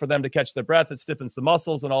difficult for them to catch their breath. It stiffens the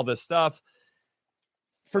muscles and all this stuff.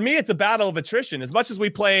 For me, it's a battle of attrition. As much as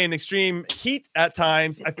we play in extreme heat at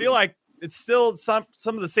times, I feel like it's still some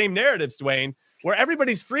of the same narratives, Dwayne, where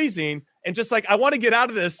everybody's freezing and just like, I want to get out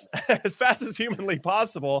of this as fast as humanly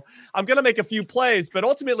possible. I'm going to make a few plays, but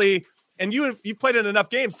ultimately, and you've played in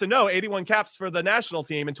enough games to know 81 caps for the national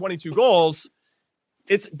team and 22 goals.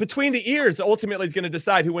 It's between the ears ultimately is going to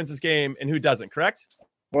decide who wins this game and who doesn't, correct?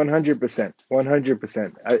 100%.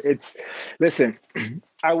 100%. Listen,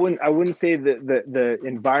 I wouldn't say the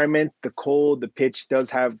environment, the cold, the pitch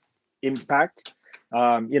does have impact.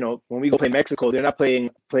 When we go play Mexico, we're not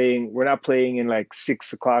playing in like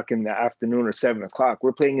 6 o'clock in the afternoon or 7 o'clock.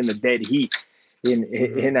 We're playing in the dead heat in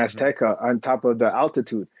Azteca on top of the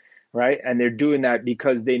altitude, right? And they're doing that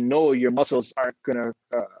because they know your muscles aren't going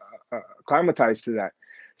to acclimatize to that.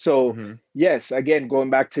 So yes, again, going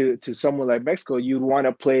back to someone like Mexico, you'd want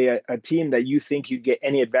to play a team that you think you'd get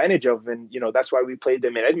any advantage of. And, that's why we played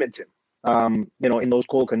them in Edmonton, in those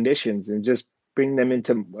cold conditions, and just bring them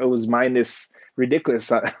into, it was minus ridiculous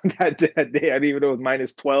that day. I didn't even know it was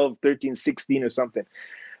minus 12, 13, 16 or something.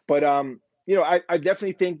 But, I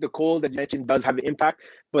definitely think the cold that you mentioned does have an impact.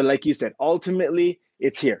 But like you said, ultimately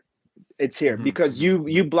it's here. It's here because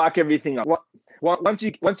you block everything up. Once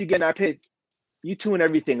you get in that pit, you tune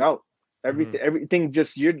everything out. Everything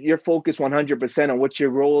just you're focused 100% on what your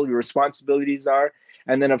role, your responsibilities are.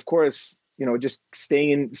 And then of course, just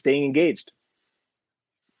staying engaged.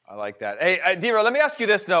 I like that. Hey, Dero, let me ask you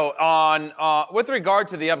this though, on with regard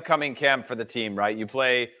to the upcoming camp for the team, right? You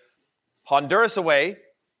play Honduras away,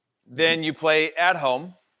 then you play at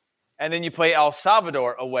home, and then you play El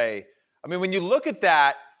Salvador away. I mean, when you look at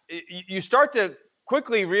that, you start to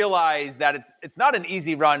quickly realize that it's not an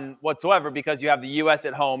easy run whatsoever, because you have the U.S.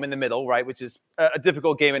 at home in the middle, right, which is a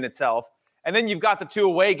difficult game in itself. And then you've got the 2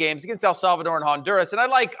 away games against El Salvador and Honduras. And I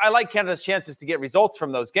like Canada's chances to get results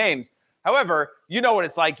from those games. However, you know what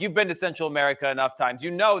it's like. You've been to Central America enough times.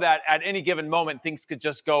 You know that at any given moment, things could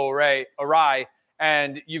just go awry.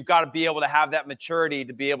 And you've got to be able to have that maturity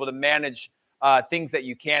to be able to manage things that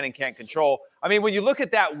you can and can't control. I mean, when you look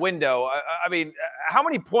at that window, how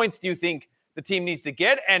many points do you think the team needs to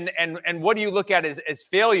get? And what do you look at as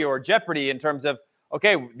failure or jeopardy in terms of,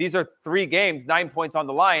 okay, these are 3 games, 9 points on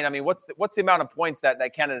the line. I mean, what's the amount of points that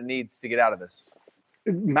Canada needs to get out of this?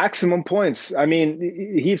 Maximum points. I mean,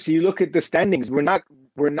 Heaps, you look at the standings. We're not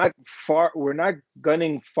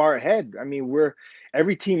gunning far ahead. I mean,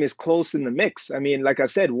 every team is close in the mix. I mean, like I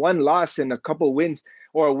said, 1 loss and a couple wins,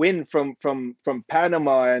 or a win from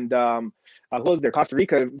Panama and Costa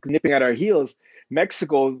Rica nipping at our heels.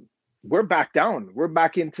 Mexico, we're back down. We're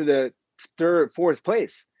back into the 3rd, 4th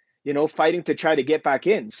place, fighting to try to get back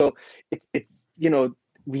in. So it's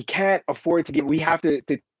we can't afford to we have to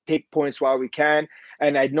take points while we can.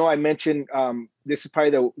 And I know I mentioned this is probably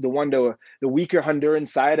the weaker Honduran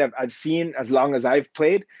side I've seen as long as I've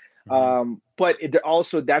played. But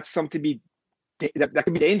that's something that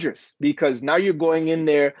could be dangerous, because now you're going in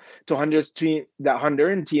there to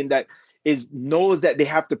Honduran team that knows that they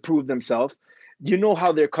have to prove themselves. You know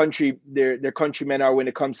how their countrymen are when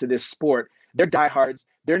it comes to this sport. They're diehards.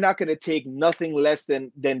 They're not going to take nothing less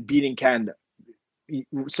than beating Canada.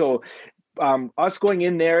 So us going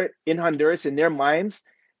in there in Honduras, in their minds,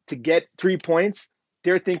 to get 3 points,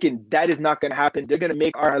 they're thinking that is not going to happen. They're going to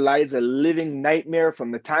make our lives a living nightmare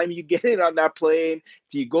from the time you get in on that plane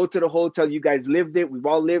till you go to the hotel. You guys lived it. We've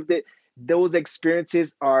all lived it. Those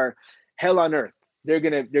experiences are hell on earth. they're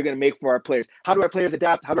gonna make for our players. How do our players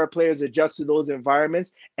adapt? How do our players adjust to those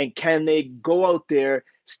environments? And can they go out there,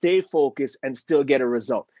 stay focused, and still get a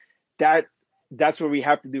result? That's what we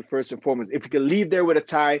have to do first and foremost. If we can leave there with a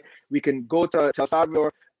tie, we can go to El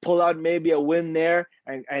Salvador, pull out maybe a win there,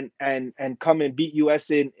 and come and beat US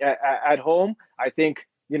at home. I think,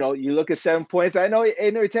 you look at 7 points. I know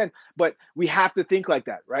 8 or 10, but we have to think like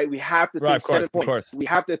that, right? We have to think 7 points. We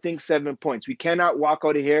have to think 7 points. We cannot walk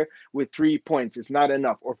out of here with 3 points. It's not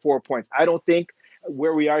enough, or 4 points. I don't think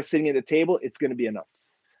where we are sitting at the table, it's going to be enough.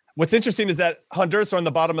 What's interesting is that Honduras are on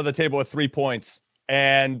the bottom of the table with 3 points,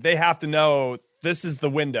 and they have to know this is the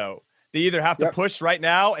window. They either have to push right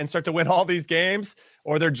now and start to win all these games,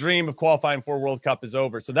 or their dream of qualifying for World Cup is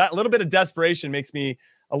over. So that little bit of desperation makes me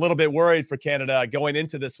a little bit worried for Canada going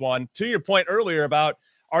into this one. To your point earlier about,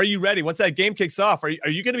 are you ready? Once that game kicks off, are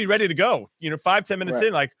you going to be ready to go? 5-10 minutes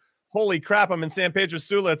in, like, holy crap, I'm in San Pedro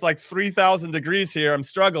Sula. It's like 3,000 degrees here. I'm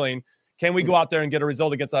struggling. Can we go out there and get a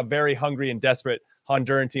result against a very hungry and desperate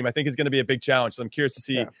Honduran team? I think it's going to be a big challenge. So I'm curious to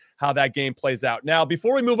see how that game plays out. Now,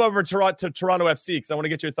 before we move over to Toronto FC, because I want to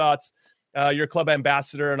get your thoughts, you're a club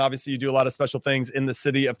ambassador, and obviously you do a lot of special things in the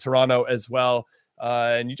city of Toronto as well.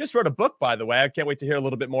 And you just wrote a book, by the way. I can't wait to hear a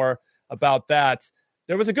little bit more about that.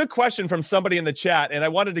 There was a good question from somebody in the chat, and I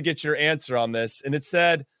wanted to get your answer on this. And it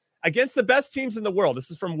said, against the best teams in the world,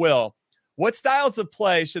 this is from Will, what styles of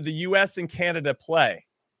play should the U.S. and Canada play?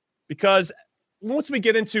 Because once we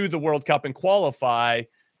get into the World Cup and qualify,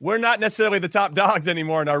 we're not necessarily the top dogs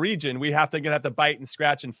anymore in our region. We have to bite and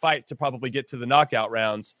scratch and fight to probably get to the knockout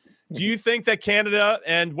rounds. Do you think that Canada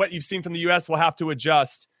and what you've seen from the U.S. will have to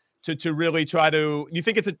adjust to really try to? You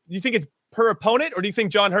think it's per opponent, or do you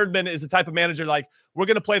think John Herdman is the type of manager like, we're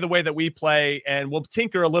going to play the way that we play and we'll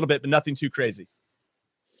tinker a little bit, but nothing too crazy?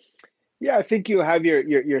 Yeah, I think you have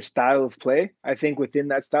your style of play. I think within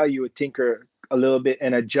that style, you would tinker a little bit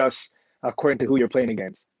and adjust according to who you're playing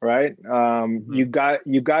against, right? You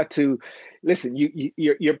got to listen.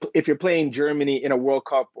 You're if you're playing Germany in a World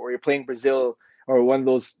Cup, or you're playing Brazil or one of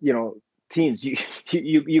those teams,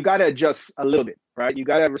 you got to adjust a little bit, right? You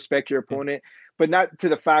got to respect your opponent, but not to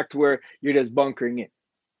the fact where you're just bunkering in.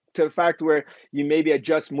 To the fact where you maybe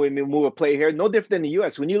adjust, move a play here. No different than the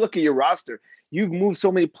U.S. When you look at your roster, you've moved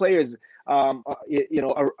so many players,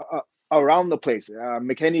 around the place.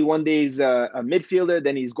 McKennie one day is a midfielder,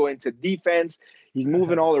 then he's going to defense. He's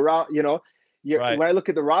moving all around. When I look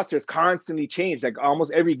at the roster, it's constantly changed. Like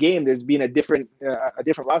almost every game, there's been a different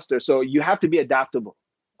roster. So you have to be adaptable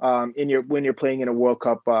when you're playing in a World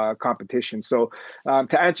Cup competition. So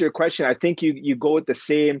to answer your question, I think you go with the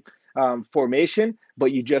same formation,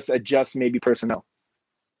 but you just adjust maybe personnel.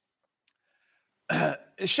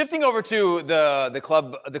 Shifting over to the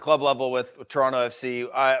club level with Toronto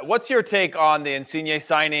FC, what's your take on the Insigne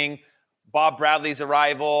signing, Bob Bradley's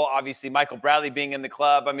arrival, obviously Michael Bradley being in the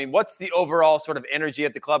club? I mean, what's the overall sort of energy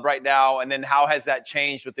at the club right now? And then how has that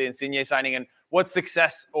changed with the Insigne signing? And what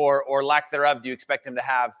success or lack thereof do you expect him to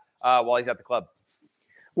have while he's at the club?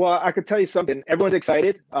 Well, I could tell you something. Everyone's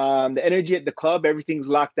excited. The energy at the club, everything's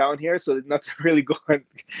locked down here, so there's nothing really going.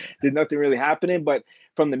 There's nothing really happening. But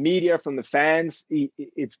from the media, from the fans,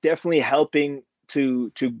 it's definitely helping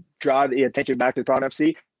to draw the attention back to Toronto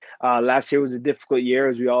FC. Last year was a difficult year,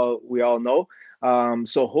 as we all know.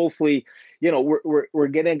 So hopefully, we're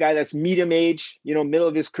getting a guy that's medium age, middle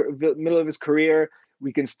of his career.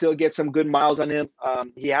 We can still get some good miles on him.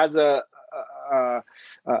 He has a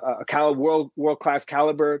world-class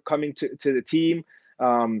caliber coming to the team.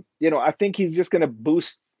 I think he's just going to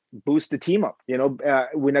boost the team up.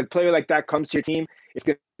 When a player like that comes to your team, it's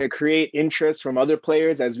going to create interest from other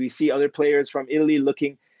players, as we see other players from Italy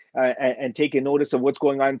looking and taking notice of what's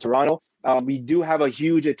going on in Toronto. We do have a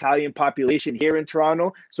huge Italian population here in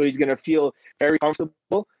Toronto, so he's going to feel very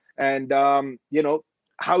comfortable. And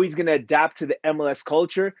how he's going to adapt to the MLS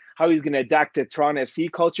culture, how he's going to adapt to Toronto FC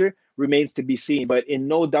culture remains to be seen. But in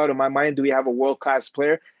no doubt in my mind, do we have a world-class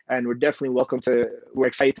player, and we're definitely we're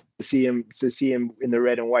excited to see him in the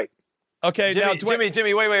red and white. Okay,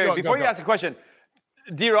 Jimmy, wait. Before you ask a question,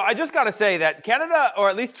 Dero, I just got to say that Canada, or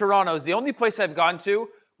at least Toronto, is the only place I've gone to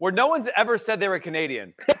where no one's ever said they were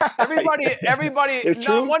Canadian. Everybody,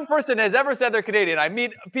 not one person has ever said they're Canadian. I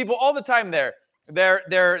meet people all the time there.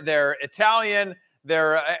 They're Italian,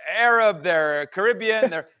 they're Arab, they're Caribbean.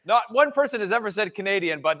 They're not one person has ever said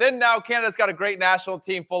Canadian. But then now Canada's got a great national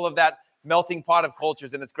team full of that melting pot of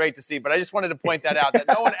cultures, and it's great to see. But I just wanted to point that out, that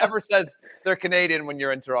no one ever says they're Canadian when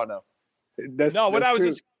you're in Toronto. What I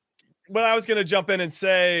was going to jump in and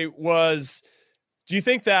say was, Do you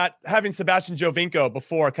think that having Sebastian Giovinco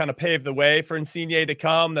before kind of paved the way for Insigne to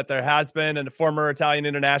come, that there has been, and a former Italian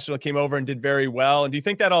international came over and did very well? And do you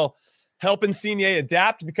think that'll help Insigne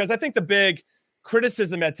adapt? Because I think the big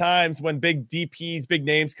criticism at times when big DPs, big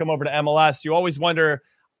names come over to MLS, you always wonder,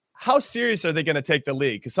 how serious are they going to take the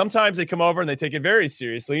league? Because sometimes they come over and they take it very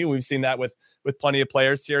seriously. We've seen that with plenty of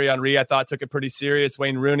players. Thierry Henry, I thought, took it pretty serious.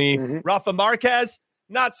 Wayne Rooney, Rafa Marquez,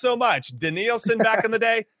 not so much. Danielson back in the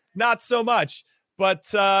day, not so much.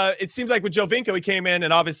 But it seems like with Giovinco, he came in,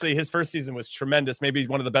 and obviously his first season was tremendous, maybe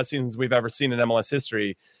one of the best seasons we've ever seen in MLS history.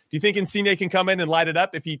 Do you think Insigne can come in and light it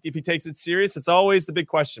up if he takes it serious? It's always the big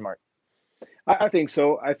question mark. I think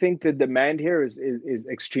so. I think the demand here is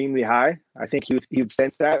extremely high. I think you've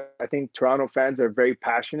sensed that. I think Toronto fans are very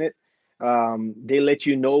passionate. They let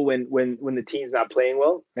you know when the team's not playing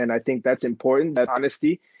well, and I think that's important. That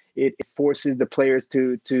honesty, it forces the players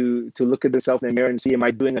to look at themselves in the mirror and see, am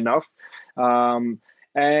I doing enough?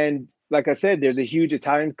 And like I said, there's a huge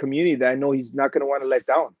Italian community that I know he's not going to want to let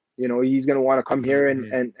down. You know, he's going to want to come here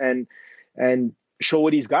and show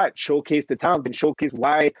what he's got, showcase the talent, and showcase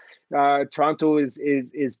why Toronto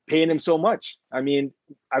is paying him so much. I mean,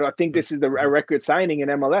 I think this is a record signing in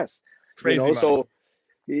MLS. Crazy, you know? So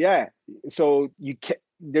yeah, so you can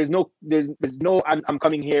there's no I'm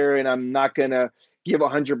coming here and I'm not gonna give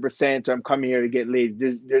 100%. I'm coming here to get lazy.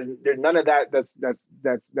 There's none of that.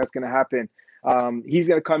 That's gonna happen. He's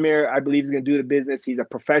gonna come here. I believe he's gonna do the business. He's a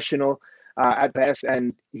professional at best,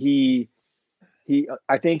 and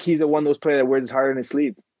I think he's one of those players that wears his heart on his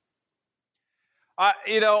sleeve. I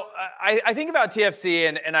think about TFC,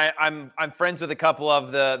 and I'm friends with a couple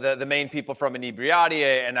of the main people from Inebriati,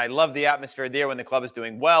 and I love the atmosphere there when the club is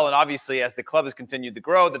doing well. And obviously, as the club has continued to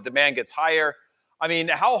grow, the demand gets higher. I mean,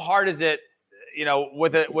 how hard is it?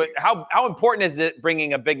 How important is it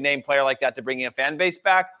bringing a big name player like that to bringing a fan base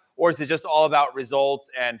back, or is it just all about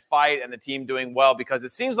results and fight and the team doing well? Because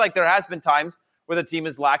it seems like there has been times where the team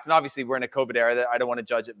has lacked, and obviously we're in a COVID era that I don't want to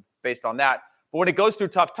judge it based on that. But when it goes through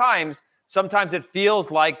tough times, sometimes it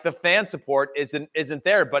feels like the fan support isn't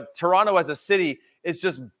there. But Toronto as a city is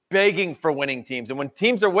just begging for winning teams. And when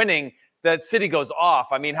teams are winning, that city goes off.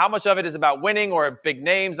 I mean, how much of it is about winning or big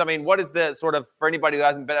names? I mean, what is the sort of, for anybody who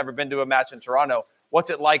hasn't ever been to a match in Toronto, what's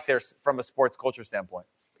it like there from a sports culture standpoint?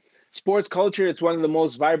 Sports culture, it's one of the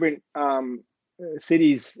most vibrant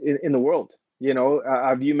cities in the world. You know,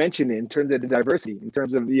 you mentioned it in terms of the diversity, in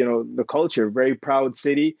terms of, the culture, very proud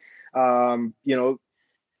city.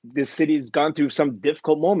 This city's gone through some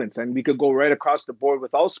difficult moments, and we could go right across the board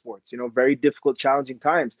with all sports, very difficult, challenging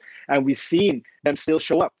times. And we've seen them still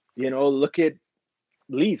show up. Look at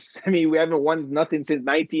Leafs. I mean, we haven't won nothing since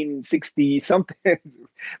 1960 something,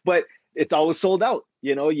 but it's always sold out.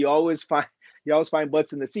 You always find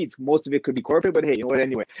butts in the seats. Most of it could be corporate, but hey,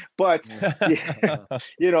 anyway. But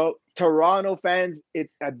Toronto fans,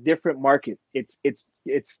 it's a different market. It's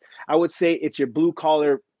I would say it's your blue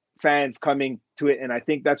collar fans coming to it, and I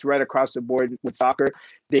think that's right across the board with soccer.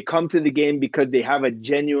 They come to the game because they have a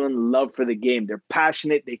genuine love for the game. They're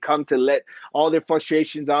passionate. They come to let all their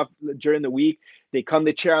frustrations off during the week. They come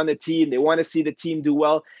to cheer on the team. They want to see the team do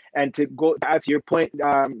well. And to go back to your point,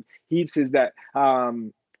 Heaps, is that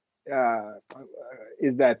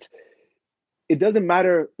it doesn't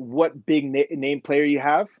matter what big name player you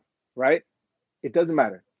have, right? It doesn't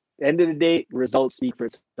matter. At the end of the day, results speak for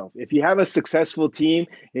itself. If you have a successful team,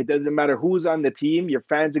 it doesn't matter who's on the team. Your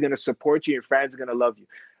fans are going to support you. Your fans are going to love you.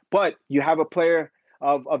 But you have a player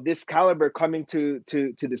of this caliber coming to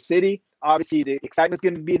the city. Obviously, the excitement's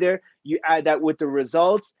going to be there. You add that with the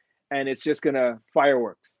results, and it's just going to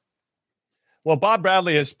fireworks. Well, Bob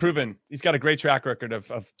Bradley has proven he's got a great track record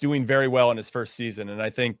of doing very well in his first season. And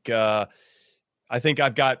I think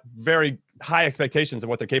I've got very high expectations of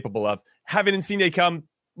what they're capable of. Having Insigne come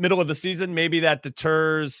middle of the season, maybe that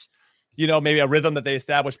deters, maybe a rhythm that they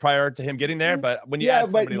established prior to him getting there. But when you add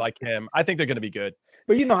somebody like him, I think they're going to be good.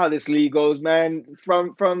 But you know how this league goes, man.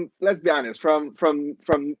 From let's be honest, from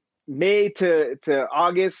May to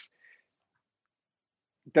August.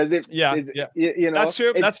 Does it? Yeah. That's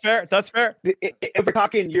true. That's fair. If we're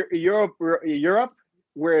talking Europe,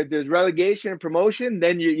 where there's relegation and promotion,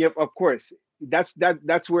 then you of course that's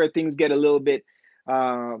where things get a little bit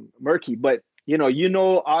murky. But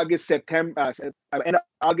August, September,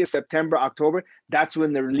 October. That's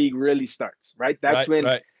when the league really starts, right? That's when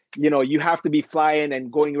you have to be flying and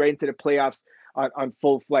going right into the playoffs on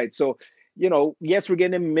full flight. So yes, we're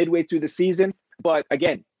getting them midway through the season, but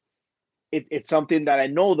again. It's something that I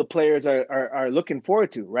know the players are looking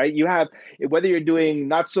forward to, right? You have, whether you're doing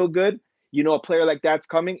not so good, a player like that's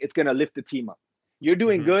coming, it's going to lift the team up. You're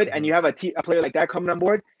doing good, and you have a player like that coming on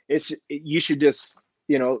board. You should just,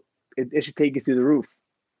 it should take you through the roof.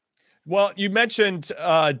 Well, you mentioned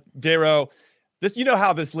Dero. This,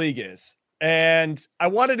 how this league is, and I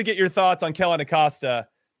wanted to get your thoughts on Kellyn Acosta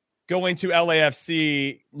going to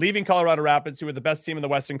LAFC, leaving Colorado Rapids, who were the best team in the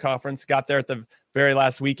Western Conference, got there at the very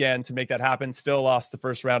last weekend to make that happen. Still lost the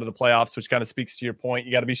first round of the playoffs, which kind of speaks to your point.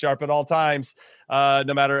 You got to be sharp at all times,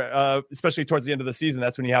 no matter, especially towards the end of the season.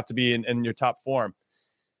 That's when you have to be in your top form.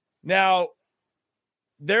 Now,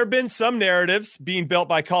 there have been some narratives being built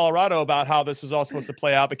by Colorado about how this was all supposed to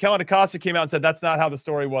play out, but Kellyn Acosta came out and said that's not how the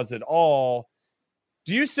story was at all.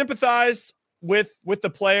 Do you sympathize with the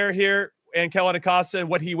player here and Kellyn Acosta and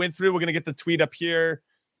what he went through? We're going to get the tweet up here.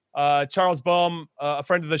 Charles Boehm, a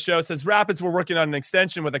friend of the show, says Rapids were working on an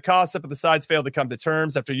extension with Acosta, but the sides failed to come to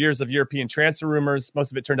terms after years of European transfer rumors.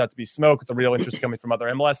 Most of it turned out to be smoke, with the real interest coming from other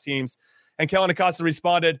MLS teams. And Kellyn Acosta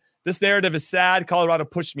responded, "This narrative is sad. Colorado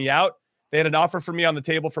pushed me out. They had an offer for me on the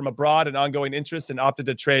table from abroad and ongoing interest and opted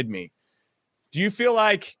to trade me." Do you feel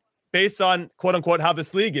like, based on quote unquote how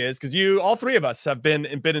this league is, because all three of us have been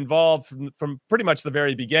involved from pretty much the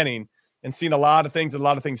very beginning and seen a lot of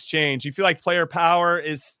things change, you feel like player power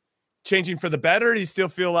is changing for the better? Or do you still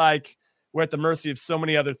feel like we're at the mercy of so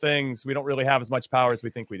many other things? We don't really have as much power as we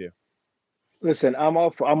think we do. Listen, I'm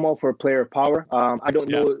all for player power. I don't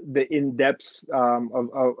know the in-depths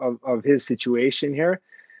of his situation here.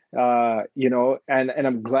 And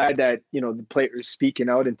I'm glad that, the player is speaking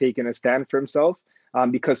out and taking a stand for himself.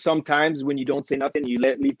 Because sometimes when you don't say nothing, you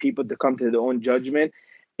leave people to come to their own judgment.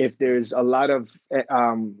 If there's a lot of, if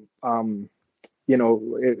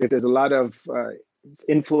there's a lot of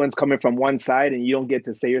influence coming from one side and you don't get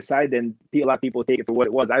to say your side, then a lot of people take it for what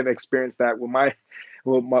it was. I've experienced that with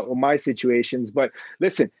my situations. But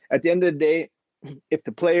listen, at the end of the day, if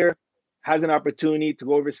the player has an opportunity to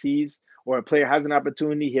go overseas, or a player has an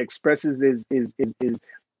opportunity, he expresses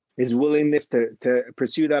his willingness to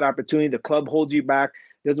pursue that opportunity. The club holds you back,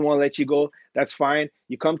 doesn't want to let you go. That's fine.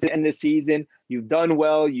 You come to the end of the season, you've done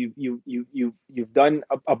well. You've done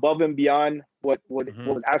above and beyond what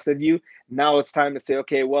was asked of you. Now it's time to say,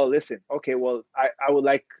 okay, well, listen, okay, well, I would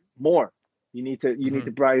like more. You need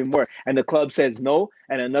to provide more. And the club says no,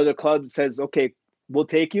 and another club says, okay, we'll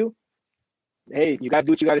take you. Hey, you got to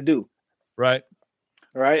do what you got to do. Right.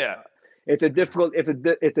 Right. Yeah. It's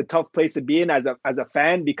a tough place to be in as a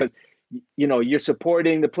fan, because you're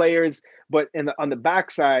supporting the players, but on the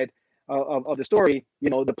backside of the story,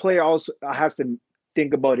 the player also has to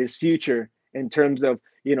think about his future in terms of,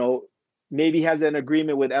 maybe he has an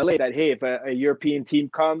agreement with LA that, hey, if a European team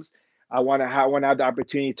comes, I want to have the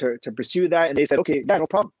opportunity to pursue that, and they said, okay, yeah, no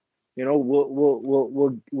problem. We'll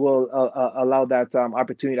allow that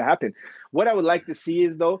opportunity to happen. What I would like to see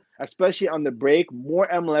is, though, especially on the break, more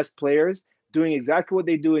MLS players doing exactly what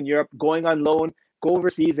they do in Europe, going on loan, go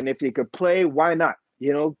overseas, and if they could play, why not?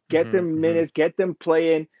 Get them minutes, get them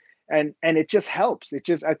playing, and it just helps. I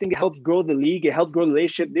think it helps grow the league. It helps grow the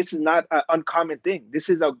relationship. This is not an uncommon thing. This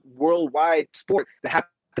is a worldwide sport that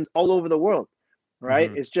happens all over the world, right?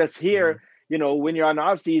 It's just here, when you're on the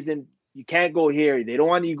off season, you can't go here. They don't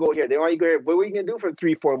want you to go here. They want you to go here. What are you going to do for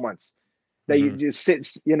 3-4 months? That you just sit,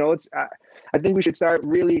 I think we should start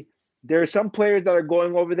really, there are some players that are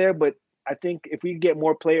going over there, but I think if we get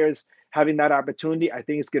more players having that opportunity, I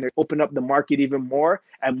think it's going to open up the market even more,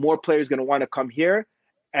 and more players going to want to come here,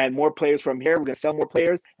 and more players from here. We're going to sell more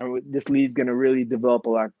players, and this league's going to really develop a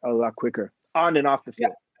lot quicker on and off the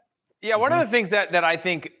field. Yeah, one of the things that I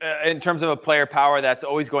think in terms of a player power that's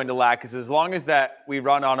always going to lack is, as long as that we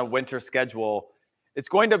run on a winter schedule, it's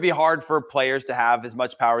going to be hard for players to have as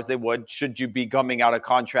much power as they would should you be coming out of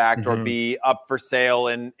contract or be up for sale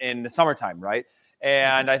in the summertime, right?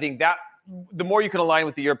 And I think that the more you can align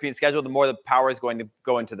with the European schedule, the more the power is going to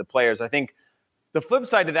go into the players. I think the flip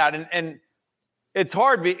side to that, and it's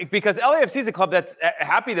hard because LAFC is a club that's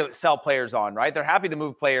happy to sell players on, right? They're happy to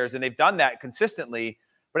move players, and they've done that consistently.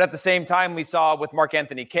 But at the same time, we saw with Mark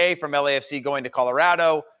Anthony Kaye from LAFC going to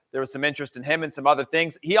Colorado, there was some interest in him and some other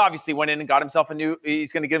things. He obviously went in and got himself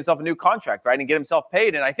he's going to get himself a new contract, right? And get himself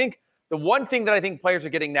paid. And I think the one thing that I think players are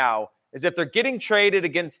getting now is, if they're getting traded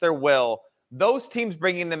against their will, those teams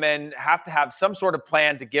bringing them in have to have some sort of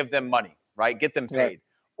plan to give them money, right? Get them paid. Right.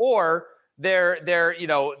 Or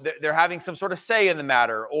they're having some sort of say in the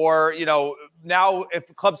matter. Or, now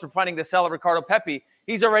if clubs are planning to sell Ricardo Pepi,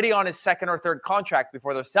 he's already on his second or third contract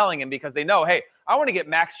before they're selling him, because they know, hey, I want to get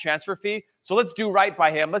max transfer fee, so let's do right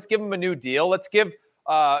by him. Let's give him a new deal. Let's give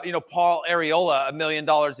Paul Arriola $1 million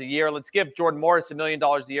a year. Let's give Jordan Morris $1 million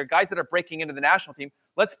a year. Guys that are breaking into the national team,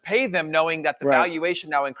 let's pay them knowing that the valuation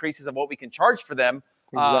now increases of what we can charge for them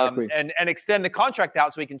Exactly. and extend the contract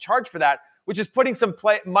out so he can charge for that, which is putting some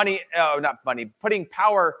putting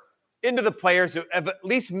power into the players, of at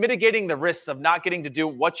least mitigating the risks of not getting to do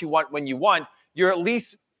what you want when you want. You're at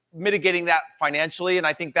least mitigating that financially, and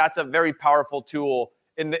I think that's a very powerful tool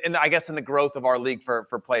in the growth of our league for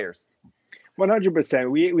players. 100%.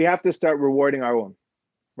 We have to start rewarding our own,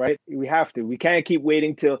 right? We have to. We can't keep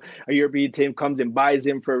waiting till a European team comes and buys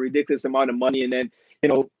him for a ridiculous amount of money, and then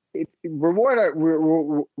reward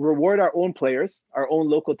our own players, our own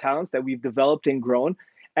local talents that we've developed and grown,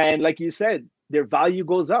 and like you said, their value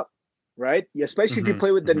goes up. Right, especially if you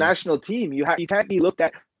play with the national team, you can't be looked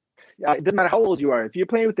at. It doesn't matter how old you are. If you're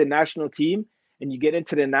playing with the national team and you get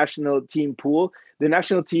into the national team pool, the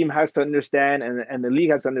national team has to understand, and the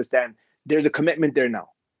league has to understand. There's a commitment there now,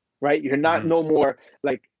 right? You're not no more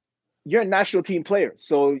like you're a national team player,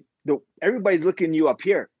 so everybody's looking you up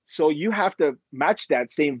here. So you have to match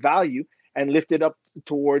that same value and lift it up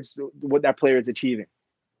towards what that player is achieving.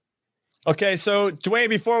 Okay, so Dwayne,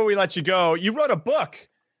 before we let you go, you wrote a book.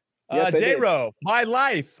 Yes, Dayro, My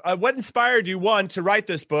Life. What inspired you, one, to write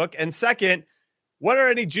this book? And second, what are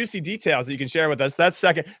any juicy details that you can share with us? That's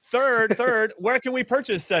second. Third, where can we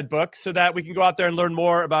purchase said book so that we can go out there and learn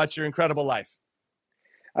more about your incredible life?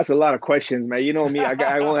 That's a lot of questions, man. You know me.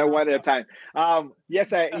 I only have one at a time.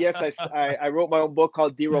 Yes, I wrote my own book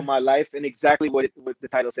called Dayro, My Life, and exactly what the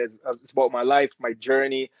title says. It's about my life, my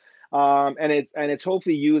journey, and it's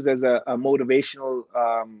hopefully used as a motivational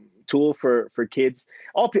tool for kids,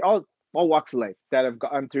 all walks of life that have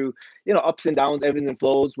gone through, ups and downs, ebbs and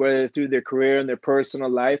flows, whether through their career and their personal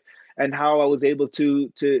life, and how I was able to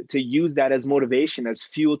use that as motivation, as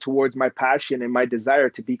fuel towards my passion and my desire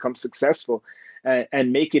to become successful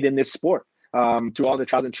and make it in this sport through all the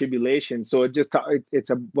trials and tribulations. So it's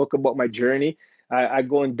a book about my journey. I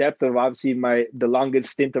go in depth of obviously the longest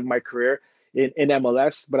stint of my career in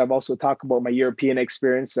MLS, but I've also talked about my European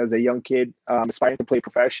experience as a young kid aspiring to play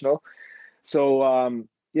professional. So,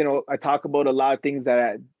 I talk about a lot of things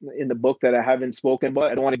in the book that I haven't spoken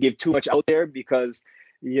about. I don't want to give too much out there because,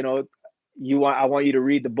 I want you to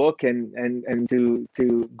read the book and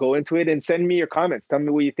to go into it and send me your comments. Tell me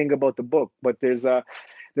what you think about the book. But there's a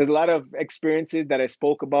lot of experiences that I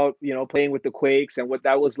spoke about, playing with the Quakes and what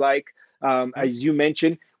that was like. As you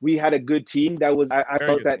mentioned, we had a good team. I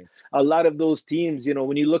felt that a lot of those teams,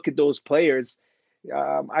 when you look at those players,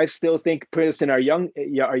 I still think, in our young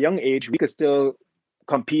age, we could still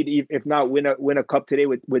compete, if not win a cup today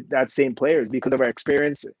with that same players because of our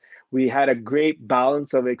experience. We had a great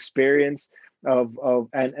balance of experience of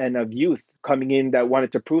youth coming in that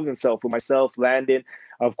wanted to prove themselves. With myself, Landon,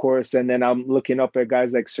 of course, and then I'm looking up at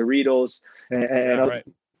guys like Cerritos and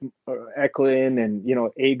Eklund and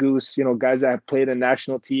Agus, guys that have played a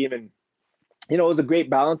national team, and it was a great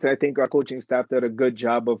balance. And I think our coaching staff did a good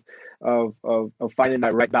job of finding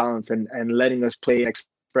that right balance and letting us play and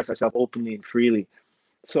express ourselves openly and freely.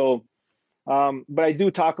 So, but I do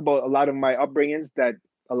talk about a lot of my upbringings that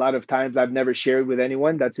a lot of times I've never shared with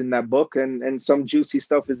anyone. That's in that book, and some juicy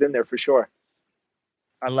stuff is in there for sure.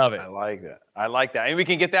 I love it. I like that. And we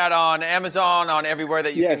can get that on Amazon, on everywhere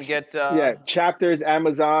that you can get. Chapters,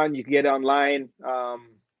 Amazon. You can get it online.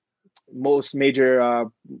 Most major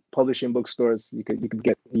publishing bookstores. You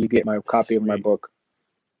get my copy of my book.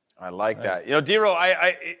 I like that. Dayro,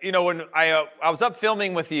 when I was up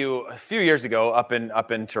filming with you a few years ago up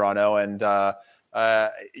in Toronto, and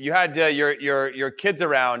you had your kids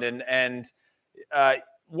around, and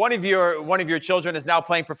one of your children is now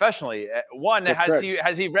playing professionally.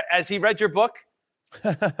 Has he read your book?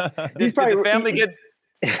 He's probably the family get.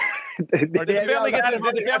 Did the family get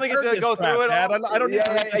to go through it? I don't need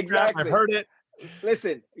to read this crap. I've heard it.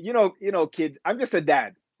 Listen, kids. I'm just a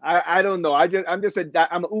dad. I don't know. I'm just a dad.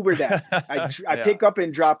 I'm an Uber dad. I pick up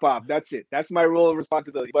and drop off. That's it. That's my role of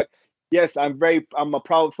responsibility. But yes, I'm a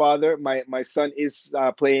proud father. My son is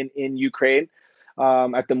playing in Ukraine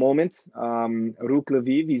at the moment. Ruk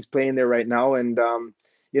Lviv, he's playing there right now, and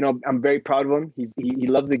I'm very proud of him. He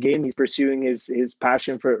loves the game. He's pursuing his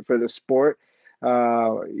passion for the sport.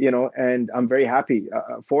 And I'm very happy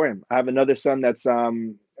for him. I have another son that's a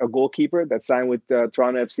goalkeeper that's signed with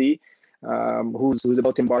Toronto FC, who's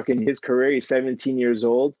about to embark in his career. He's 17 years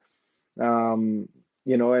old. And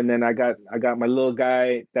then I got my little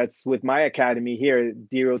guy that's with my academy here,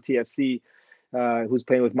 Dayro TFC, who's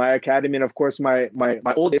playing with my academy. And of course, my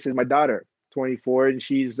oldest is my daughter, 24, and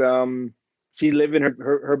she's living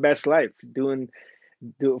her best life,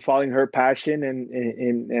 following her passion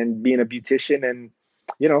and being a beautician, and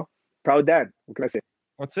proud dad. What can I say?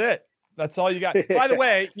 That's it. That's all you got. By the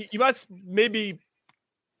way, you must maybe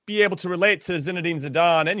be able to relate to Zinedine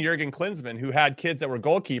Zidane and Jurgen Klinsmann, who had kids that were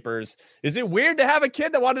goalkeepers. Is it weird to have a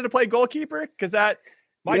kid that wanted to play goalkeeper? Because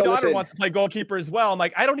my daughter wants to play goalkeeper as well. I'm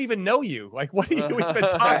like, I don't even know you. Like, what are you even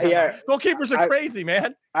talking about? Goalkeepers are crazy,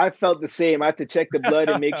 man. I felt the same. I had to check the blood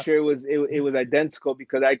and make sure it was identical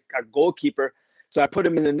because I a goalkeeper. So I put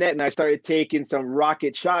him in the net and I started taking some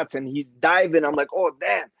rocket shots and he's diving. I'm like, oh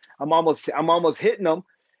damn, I'm almost hitting him.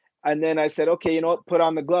 And then I said, okay, you know what, put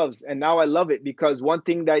on the gloves. And now I love it because one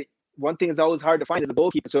thing is always hard to find is a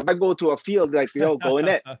goalkeeper. So if I go to a field, like, yo, go in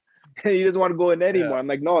net. He doesn't want to go in net anymore. I'm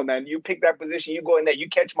like, no, man, you pick that position, you go in net, you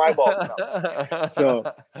catch my balls now. So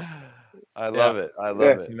I love it. I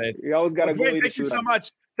love it. Amazing. You always got to go. Thank you so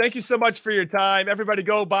much. Thank you so much for your time. Everybody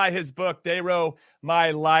go buy his book, Dayro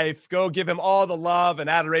My Life. Go give him all the love and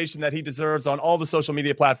adoration that he deserves on all the social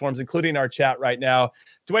media platforms, including our chat right now.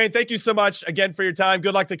 Dwayne, thank you so much again for your time.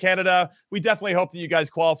 Good luck to Canada. We definitely hope that you guys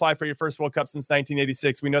qualify for your first World Cup since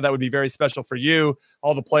 1986. We know that would be very special for you,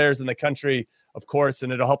 all the players in the country, of course,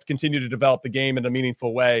 and it'll help continue to develop the game in a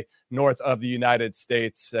meaningful way north of the United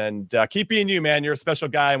States. And keep being you, man. You're a special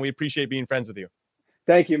guy, and we appreciate being friends with you.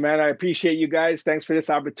 Thank you, man. I appreciate you guys. Thanks for this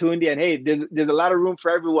opportunity. And hey, there's a lot of room for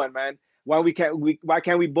everyone, man. Why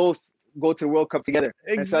can't we both go to the World Cup together?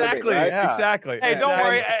 Exactly. Right? Yeah. Exactly. Hey, don't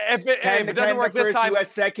worry. If it doesn't work this time,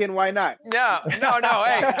 US second, why not? No. Hey,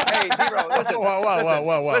 Dero, listen.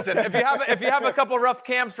 Whoa. Listen, if you have a couple rough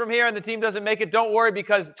camps from here and the team doesn't make it, don't worry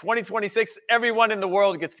because 2026, everyone in the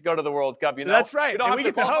world gets to go to the World Cup. You know, that's right. And we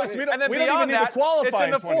get to host. We don't even need to qualify.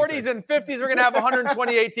 It's in the 40s and 50s. We're gonna have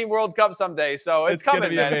 128 team World Cup someday. So it's coming, gonna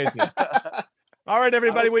be man. Amazing. All right,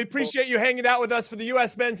 everybody. We appreciate you hanging out with us for the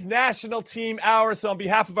U.S. Men's National Team Hour. So on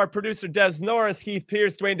behalf of our producer, Des Norris, Heath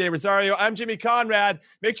Pierce, Dwayne De Rosario, I'm Jimmy Conrad.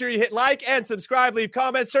 Make sure you hit like and subscribe, leave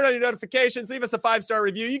comments, turn on your notifications, leave us a 5-star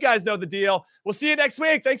review. You guys know the deal. We'll see you next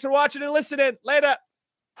week. Thanks for watching and listening. Later.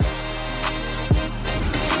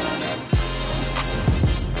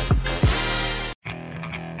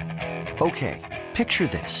 Okay, picture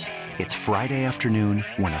this. It's Friday afternoon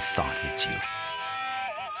when a thought hits you.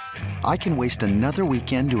 I can waste another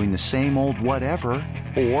weekend doing the same old whatever,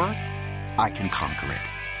 or I can conquer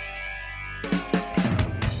it.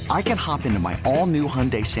 I can hop into my all-new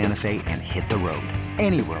Hyundai Santa Fe and hit the road.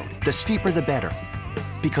 Any road. The steeper, the better.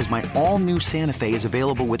 Because my all-new Santa Fe is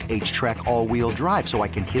available with H-Track all-wheel drive, so I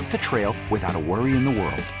can hit the trail without a worry in the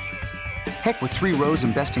world. Heck, with 3 rows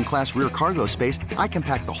and best-in-class rear cargo space, I can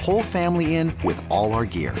pack the whole family in with all our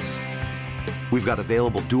gear. We've got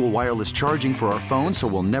available dual wireless charging for our phones, so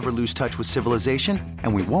we'll never lose touch with civilization,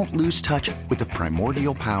 and we won't lose touch with the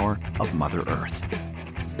primordial power of Mother Earth.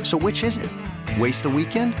 So which is it? Waste the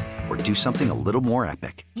weekend or do something a little more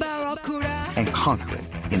epic? And conquer it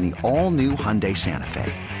in the all-new Hyundai Santa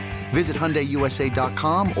Fe. Visit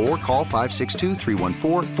HyundaiUSA.com or call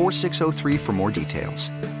 562-314-4603 for more details.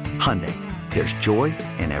 Hyundai, there's joy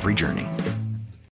in every journey.